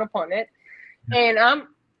frown upon it. And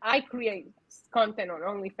I create content on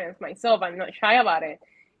OnlyFans myself. I'm not shy about it.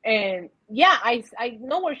 And I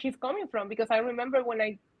know where she's coming from because I remember when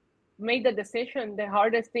I made the decision, the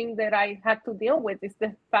hardest thing that I had to deal with is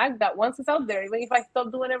the fact that once it's out there, even if I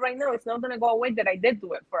stop doing it right now, it's not going to go away that I did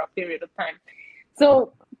do it for a period of time.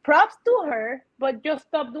 So props to her, but just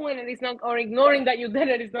stop doing it. It's not, or ignoring that you did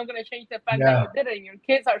it. It's not going to change the fact that you did it. And your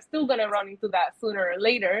kids are still going to run into that sooner or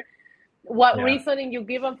later. What reasoning you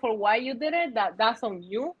give them for why you did it, that's on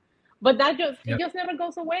you. But it just never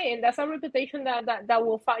goes away, and that's a reputation that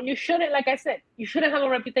will find. You shouldn't, like I said, you shouldn't have a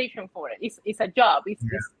reputation for it. It's a job. It's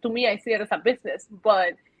to me, I see it as a business.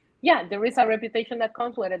 But there is a reputation that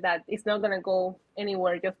comes with it that it's not gonna go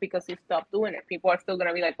anywhere just because you stop doing it. People are still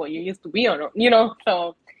gonna be like, "Well, you used to be on it,"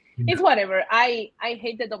 So it's whatever. I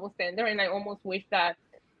hate the double standard, and I almost wish that,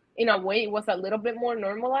 in a way, it was a little bit more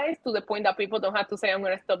normalized to the point that people don't have to say, "I'm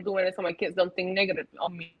gonna stop doing it," so my kids don't think negative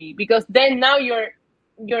of me, because then now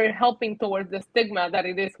you're helping towards the stigma that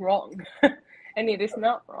it is wrong and it is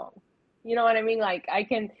not wrong. You know what I mean? Like I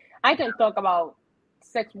can talk about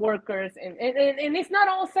sex workers and it's not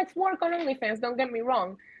all sex work on OnlyFans, don't get me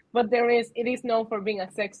wrong, but it is known for being a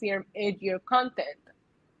sexier, edgier content.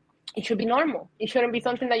 It should be normal. It shouldn't be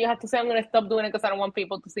something that you have to say, I'm going to stop doing it because I don't want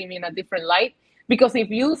people to see me in a different light. Because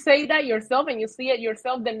if you say that yourself and you see it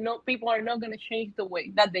yourself, then people are not going to change the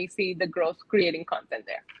way that they see the girls creating content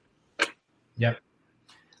there. Yep.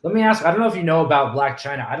 Let me ask, I don't know if you know about Black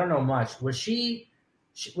China. I don't know much. Was she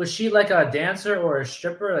like a dancer or a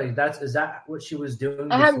stripper? Like is that what she was doing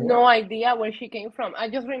before? I have no idea where she came from. I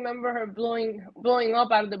just remember her blowing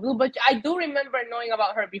up out of the blue. But I do remember knowing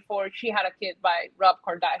about her before she had a kid by Rob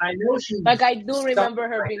Kardashian. I know she. Like I do remember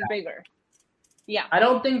her being bigger. Yeah. I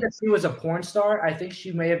don't think that she was a porn star. I think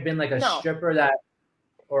she may have been like a stripper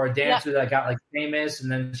or a dancer that got like famous,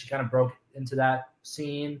 and then she kind of broke into that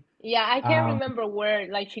scene. Yeah, I can't remember where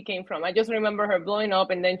she came from. I just remember her blowing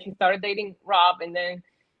up, and then she started dating Rob, and then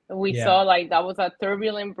We saw like that was a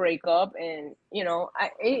turbulent breakup, and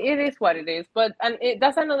it is what it is. But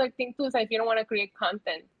that's another thing too, is like, you don't want to create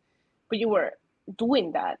content, but you were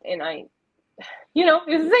doing that, and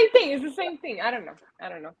it's the same thing. It's the same thing. I don't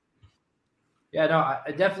know. Yeah, no,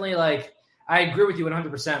 I definitely I agree with you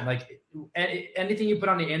 100%. Like anything you put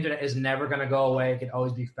on the internet is never going to go away. It can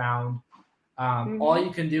always be found. All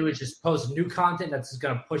you can do is just post new content that's just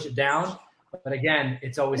going to push it down. But again,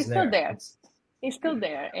 it's always there. Still there. It's still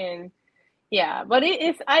there. And yeah, but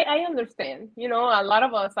I understand, a lot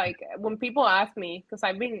of us, like when people ask me, because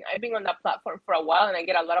I've been on that platform for a while, and I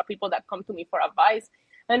get a lot of people that come to me for advice.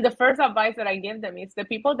 And the first advice that I give them is the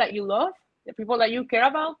people that you love, the people that you care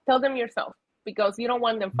about, tell them yourself, because you don't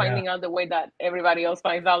want them finding out the way that everybody else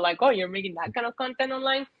finds out, like, oh, you're making that kind of content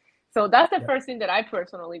online. So that's the first thing that I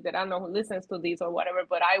personally did. I don't know who listens to this or whatever,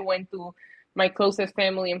 but I went to my closest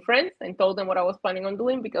family and friends and told them what I was planning on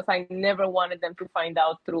doing, because I never wanted them to find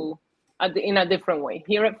out in a different way.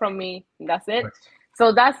 Hear it from me. That's it. Right.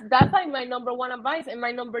 So that's like my number one advice. And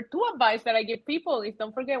my number two advice that I give people is,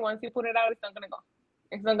 don't forget, once you put it out, it's not going to go.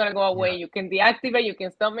 It's not going to go away. Yeah. You can deactivate, you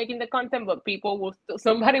can stop making the content, but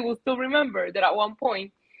somebody will still remember that at one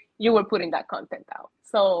point you were putting that content out.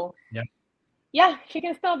 So yeah, you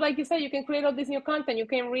can stop. Like you said, you can create all this new content. You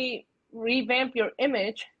can revamp your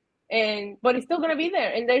image, but it's still going to be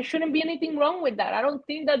there. And there shouldn't be anything wrong with that. I don't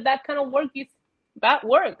think that kind of work is bad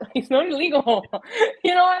work. It's not illegal.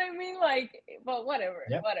 You know what I mean? But whatever.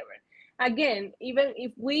 Again, even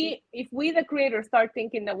if we the creators start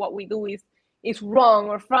thinking that what we do is wrong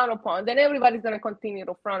or frowned upon, then everybody's going to continue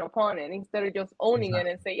to frown upon it, instead of just owning it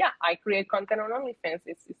and say, yeah, I create content on OnlyFans.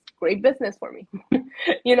 It's great business for me,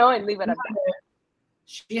 and leave it at that.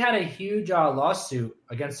 She had a huge lawsuit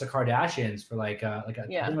against the Kardashians for I think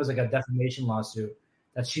it was like a defamation lawsuit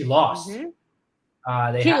that she lost.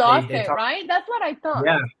 Mm-hmm. She lost it, right? That's what I thought.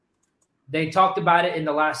 Yeah. They talked about it in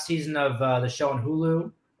the last season of the show on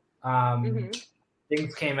Hulu.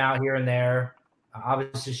 Things came out here and there.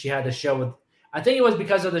 Obviously, she had the show with, I think it was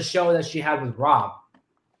because of the show that she had with Rob.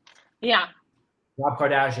 Yeah. Rob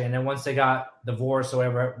Kardashian. And then once they got divorced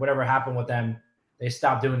or whatever happened with them, they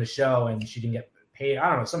stopped doing the show and she didn't get paid. I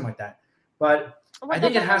don't know, something like that. But I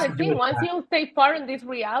think it has to do with once you take part in these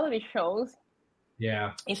reality shows,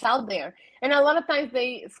 it's out there. And a lot of times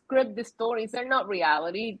they script the stories. They're not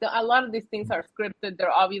reality. A lot of these things are scripted.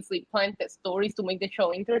 They're obviously planted stories to make the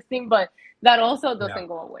show interesting, but that also doesn't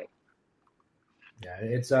go away. Yeah,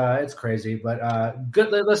 it's crazy, but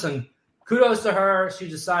good. Listen, kudos to her.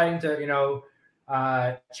 She's deciding to,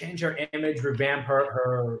 change her image, revamp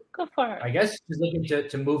her. Good for her. I guess she's looking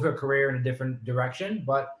to move her career in a different direction,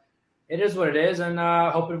 but it is what it is, and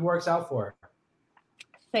hope it works out for her.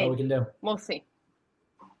 That's all we can do. We'll see.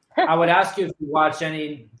 I would ask you if you watched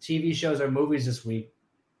any TV shows or movies this week,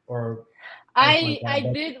 or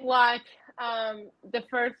I did watch the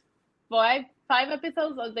first five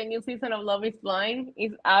episodes of the new season of Love is Blind.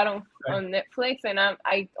 Is out on Netflix, and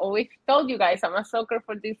I always told you guys I'm a sucker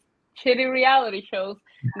for these shitty reality shows.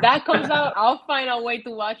 That comes out, I'll find a way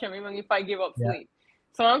to watch them even if I give up sleep.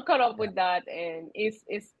 So I'm caught up with that, and it's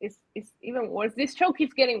even worse. This show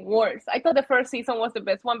keeps getting worse. I thought the first season was the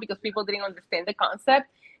best one because people didn't understand the concept,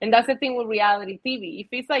 and that's the thing with reality TV. If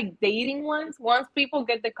it's like dating once people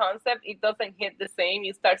get the concept, it doesn't hit the same.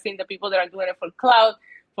 You start seeing the people that are doing it for clout,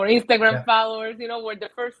 for Instagram followers, where the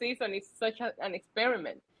first season is such an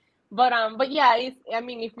experiment. But yeah,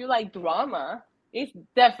 if you like drama, it's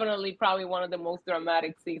definitely probably one of the most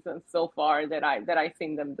dramatic seasons so far that I've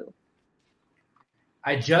seen them do.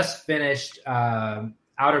 I just finished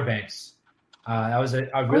Outer Banks. That was a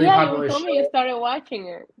really popular show. You told me you started watching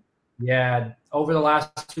it. Yeah, over the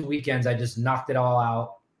last 2 weekends, I just knocked it all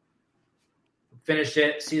out. Finished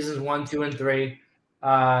it, seasons 1, 2, and 3.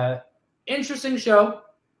 Interesting show.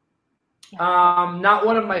 Not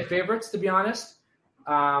one of my favorites, to be honest.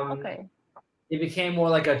 Okay. It became more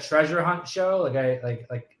like a treasure hunt show.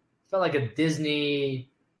 Felt like a Disney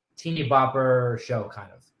teeny bopper show, kind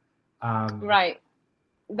of. Right.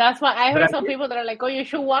 That's why I heard some people that are like, oh, you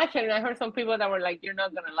should watch it. And I heard some people that were like, you're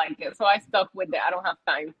not going to like it. So I stuck with it. I don't have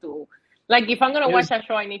time to. Like, if I'm going to watch a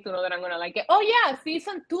show, I need to know that I'm going to like it. Oh, yeah.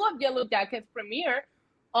 Season 2 of Yellow Jackets premiere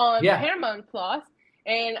on Paramount Plus.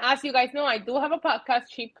 And as you guys know, I do have a podcast.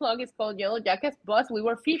 Cheap plug. It's called Yellow Jackets Buzz. We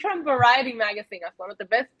were featured on Variety Magazine as one of the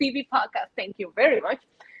best TV podcasts. Thank you very much.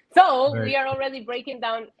 So we are already breaking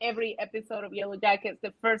down every episode of Yellow Jackets.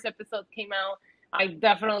 The first episode came out. I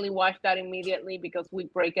definitely watched that immediately because we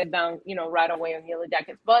break it down, right away on Yellow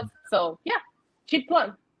Jackets Buzz. So yeah, cheap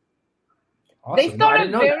plug. Awesome. They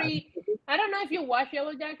started I don't know if you watch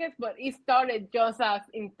Yellow Jackets, but it started just as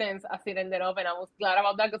intense as it ended up, and I was glad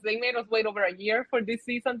about that because they made us wait over a year for this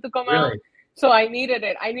season to come out. Really? So I needed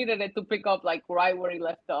it. I needed it to pick up like right where it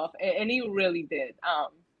left off, and it really did.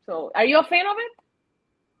 So are you a fan of it?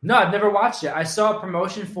 No, I've never watched it. I saw a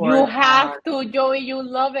promotion for it. You have to, Joey. You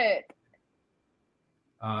love it.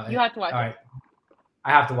 You have to watch it. All right,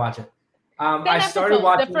 I have to watch it. 10 I started episodes.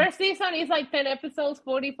 watching. The first season is like 10 episodes,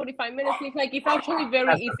 40, 45 minutes. It's actually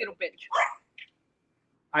very easy to binge.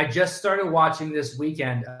 I just started watching this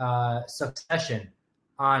weekend Succession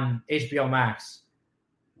on HBO Max.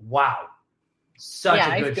 Wow. Such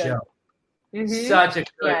a good show. Mm-hmm. Such a good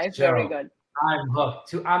show. Yeah, it's very good. I'm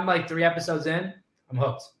hooked. I'm like 3 episodes in. I'm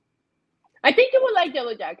hooked. I think you would like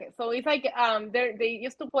Yellow Jackets. So it's like they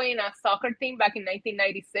used to play in a soccer team back in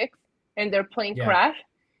 1996, and their plane crashed.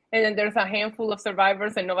 And then there's a handful of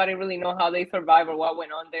survivors, and nobody really know how they survived or what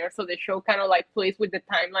went on there. So the show kind of like plays with the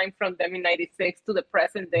timeline from them in '96 to the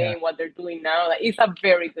present day and what they're doing now. Like, it's a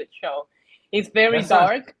very good show. It's very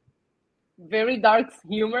dark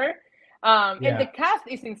humor. And the cast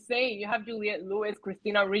is insane. You have Juliette Lewis,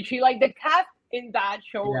 Christina Ricci. Like, the cast in that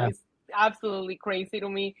show is absolutely crazy to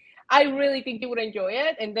me. I really think you would enjoy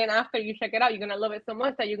it. And then after you check it out, you're going to love it so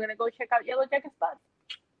much that you're going to go check out Yellow Jacket Spots.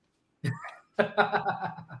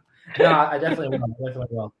 No, I definitely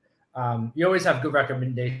will. You always have good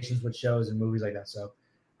recommendations with shows and movies like that, so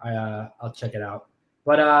I'll check it out.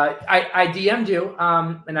 But I DM'd you,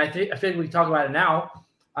 and I think we can talk about it now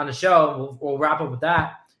on the show. We'll wrap up with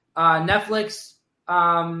that. Netflix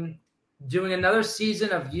doing another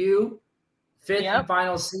season of You, 5th and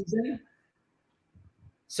final season.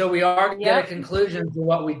 So we are going to get a conclusion to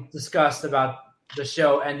what we discussed about the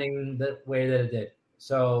show ending the way that it did.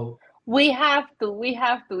 So we have to.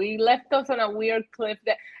 He left us on a weird cliff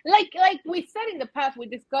that, like we said in the past, we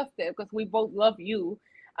discussed it because we both love You.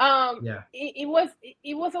 It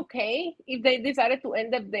was okay if they decided to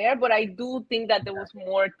end up there, but I do think that there was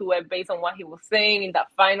more to it based on what he was saying in that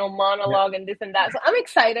final monologue and this and that. So I'm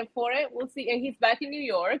excited for it. We'll see. And he's back in New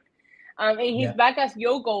York. And he's back as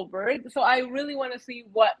Joe Goldberg. So I really want to see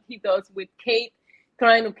what he does with Kate,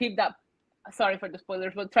 trying to keep that. Sorry for the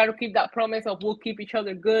spoilers, but try to keep that promise of we'll keep each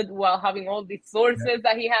other good while having all these sources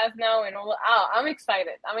that he has now and all. I'm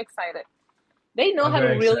excited. They know how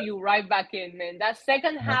to reel you right back in, man. That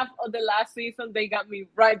second half of the last season, they got me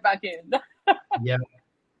right back in.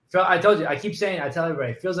 So I told you, I keep saying, I tell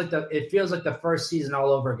everybody, it feels like the first season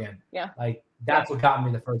all over again. Yeah. Like that's what got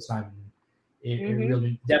me the first time. It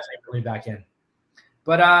really definitely back in.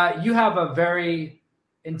 But you have a very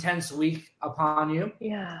intense week upon you.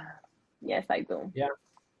 Yeah. Yes, I do. Yeah.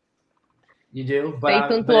 You do? Stay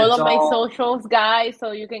tuned to all of my socials, guys,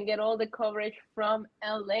 so you can get all the coverage from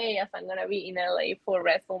LA as I'm going to be in LA for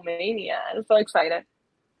WrestleMania. I'm so excited.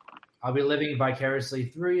 I'll be living vicariously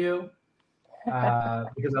through you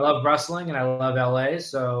because I love wrestling and I love LA,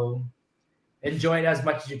 so enjoy it as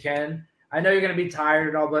much as you can. I know you're going to be tired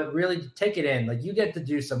and all, but really take it in. Like, you get to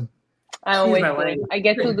do some – I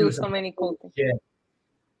get to do so many cool things. Yeah.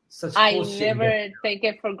 I never take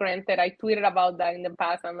it for granted. I tweeted about that in the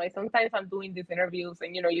past. I'm like, sometimes I'm doing these interviews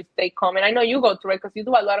and, you stay calm. And I know you go through it because you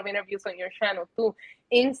do a lot of interviews on your channel too.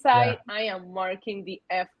 Inside, I am marking the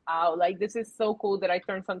F out. Like, this is so cool that I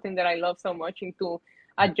turned something that I love so much into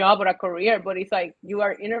a job or a career. But it's like you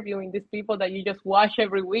are interviewing these people that you just watch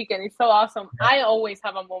every week. And it's so awesome. I always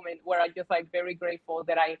have a moment where I'm just like very grateful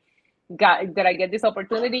that I get this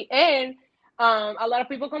opportunity. And a lot of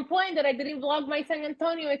people complain that I didn't vlog my San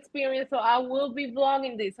Antonio experience, so I will be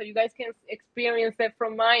vlogging this so you guys can experience it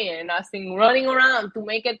from my end. As in running around to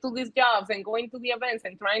make it to these jobs and going to the events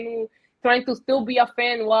and trying to still be a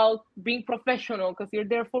fan while being professional because you're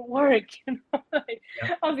there for work. I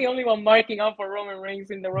was the only one marking up for Roman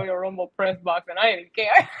Reigns in the Royal Rumble press box, and I didn't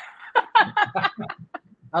care.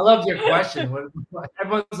 I love your question.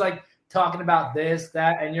 Everyone's like talking about this,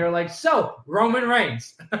 that, and you're like, so Roman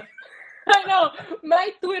Reigns. I know.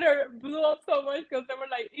 My Twitter blew up so much because they were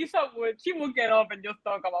like, Isa she will get up and just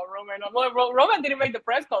talk about Roman. I'm like, Roman didn't make the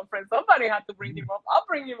press conference. Somebody had to bring him up. I'll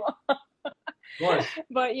bring him up. Of course.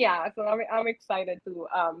 But yeah, so I'm excited to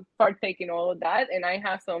partake in all of that. And I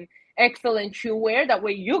have some excellent shoe wear. That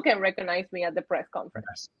way you can recognize me at the press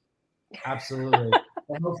conference. Absolutely.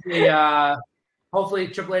 And hopefully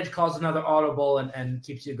Triple H calls another audible and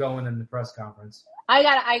keeps you going in the press conference.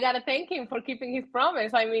 I gotta thank him for keeping his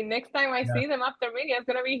promise. I mean, next time I see them after Mania, it's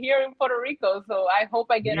gonna be here in Puerto Rico. So I hope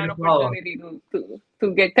I get an opportunity to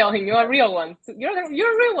tell him you're a real one. You're a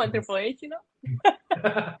real one, Triple H.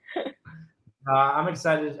 I'm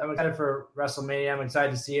excited. I'm excited for WrestleMania. I'm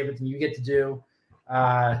excited to see everything you get to do.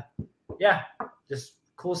 Just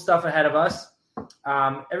cool stuff ahead of us.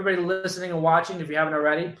 Everybody listening and watching, if you haven't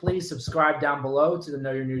already, please subscribe down below to the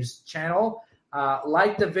Know Your News channel.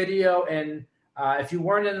 Like the video, and if you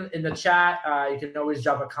weren't in the chat, you can always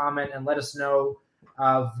drop a comment and let us know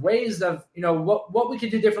ways of, what we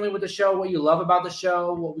could do differently with the show, what you love about the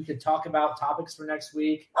show, what we could talk about, topics for next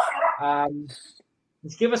week.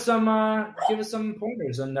 Just give us some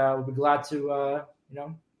pointers, and we'll be glad to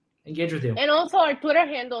engage with you. And also, our Twitter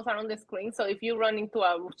handles are on the screen. So if you run into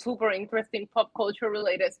a super interesting pop culture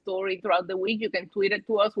related story throughout the week, you can tweet it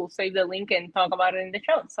to us. We'll save the link and talk about it in the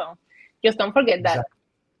show. So just don't forget that.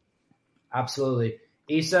 Absolutely.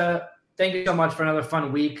 Isa, thank you so much for another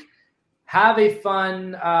fun week. Have a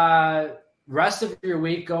fun rest of your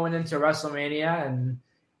week going into WrestleMania and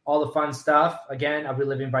all the fun stuff. Again, I'll be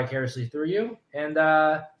living vicariously through you. And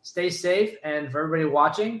stay safe. And for everybody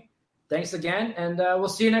watching, thanks again. And we'll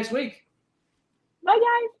see you next week. Bye,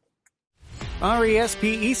 guys.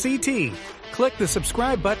 RESPECT. Click the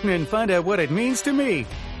subscribe button and find out what it means to me.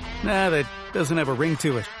 Nah, that doesn't have a ring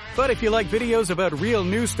to it. But if you like videos about real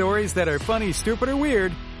news stories that are funny, stupid, or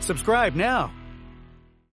weird, subscribe now.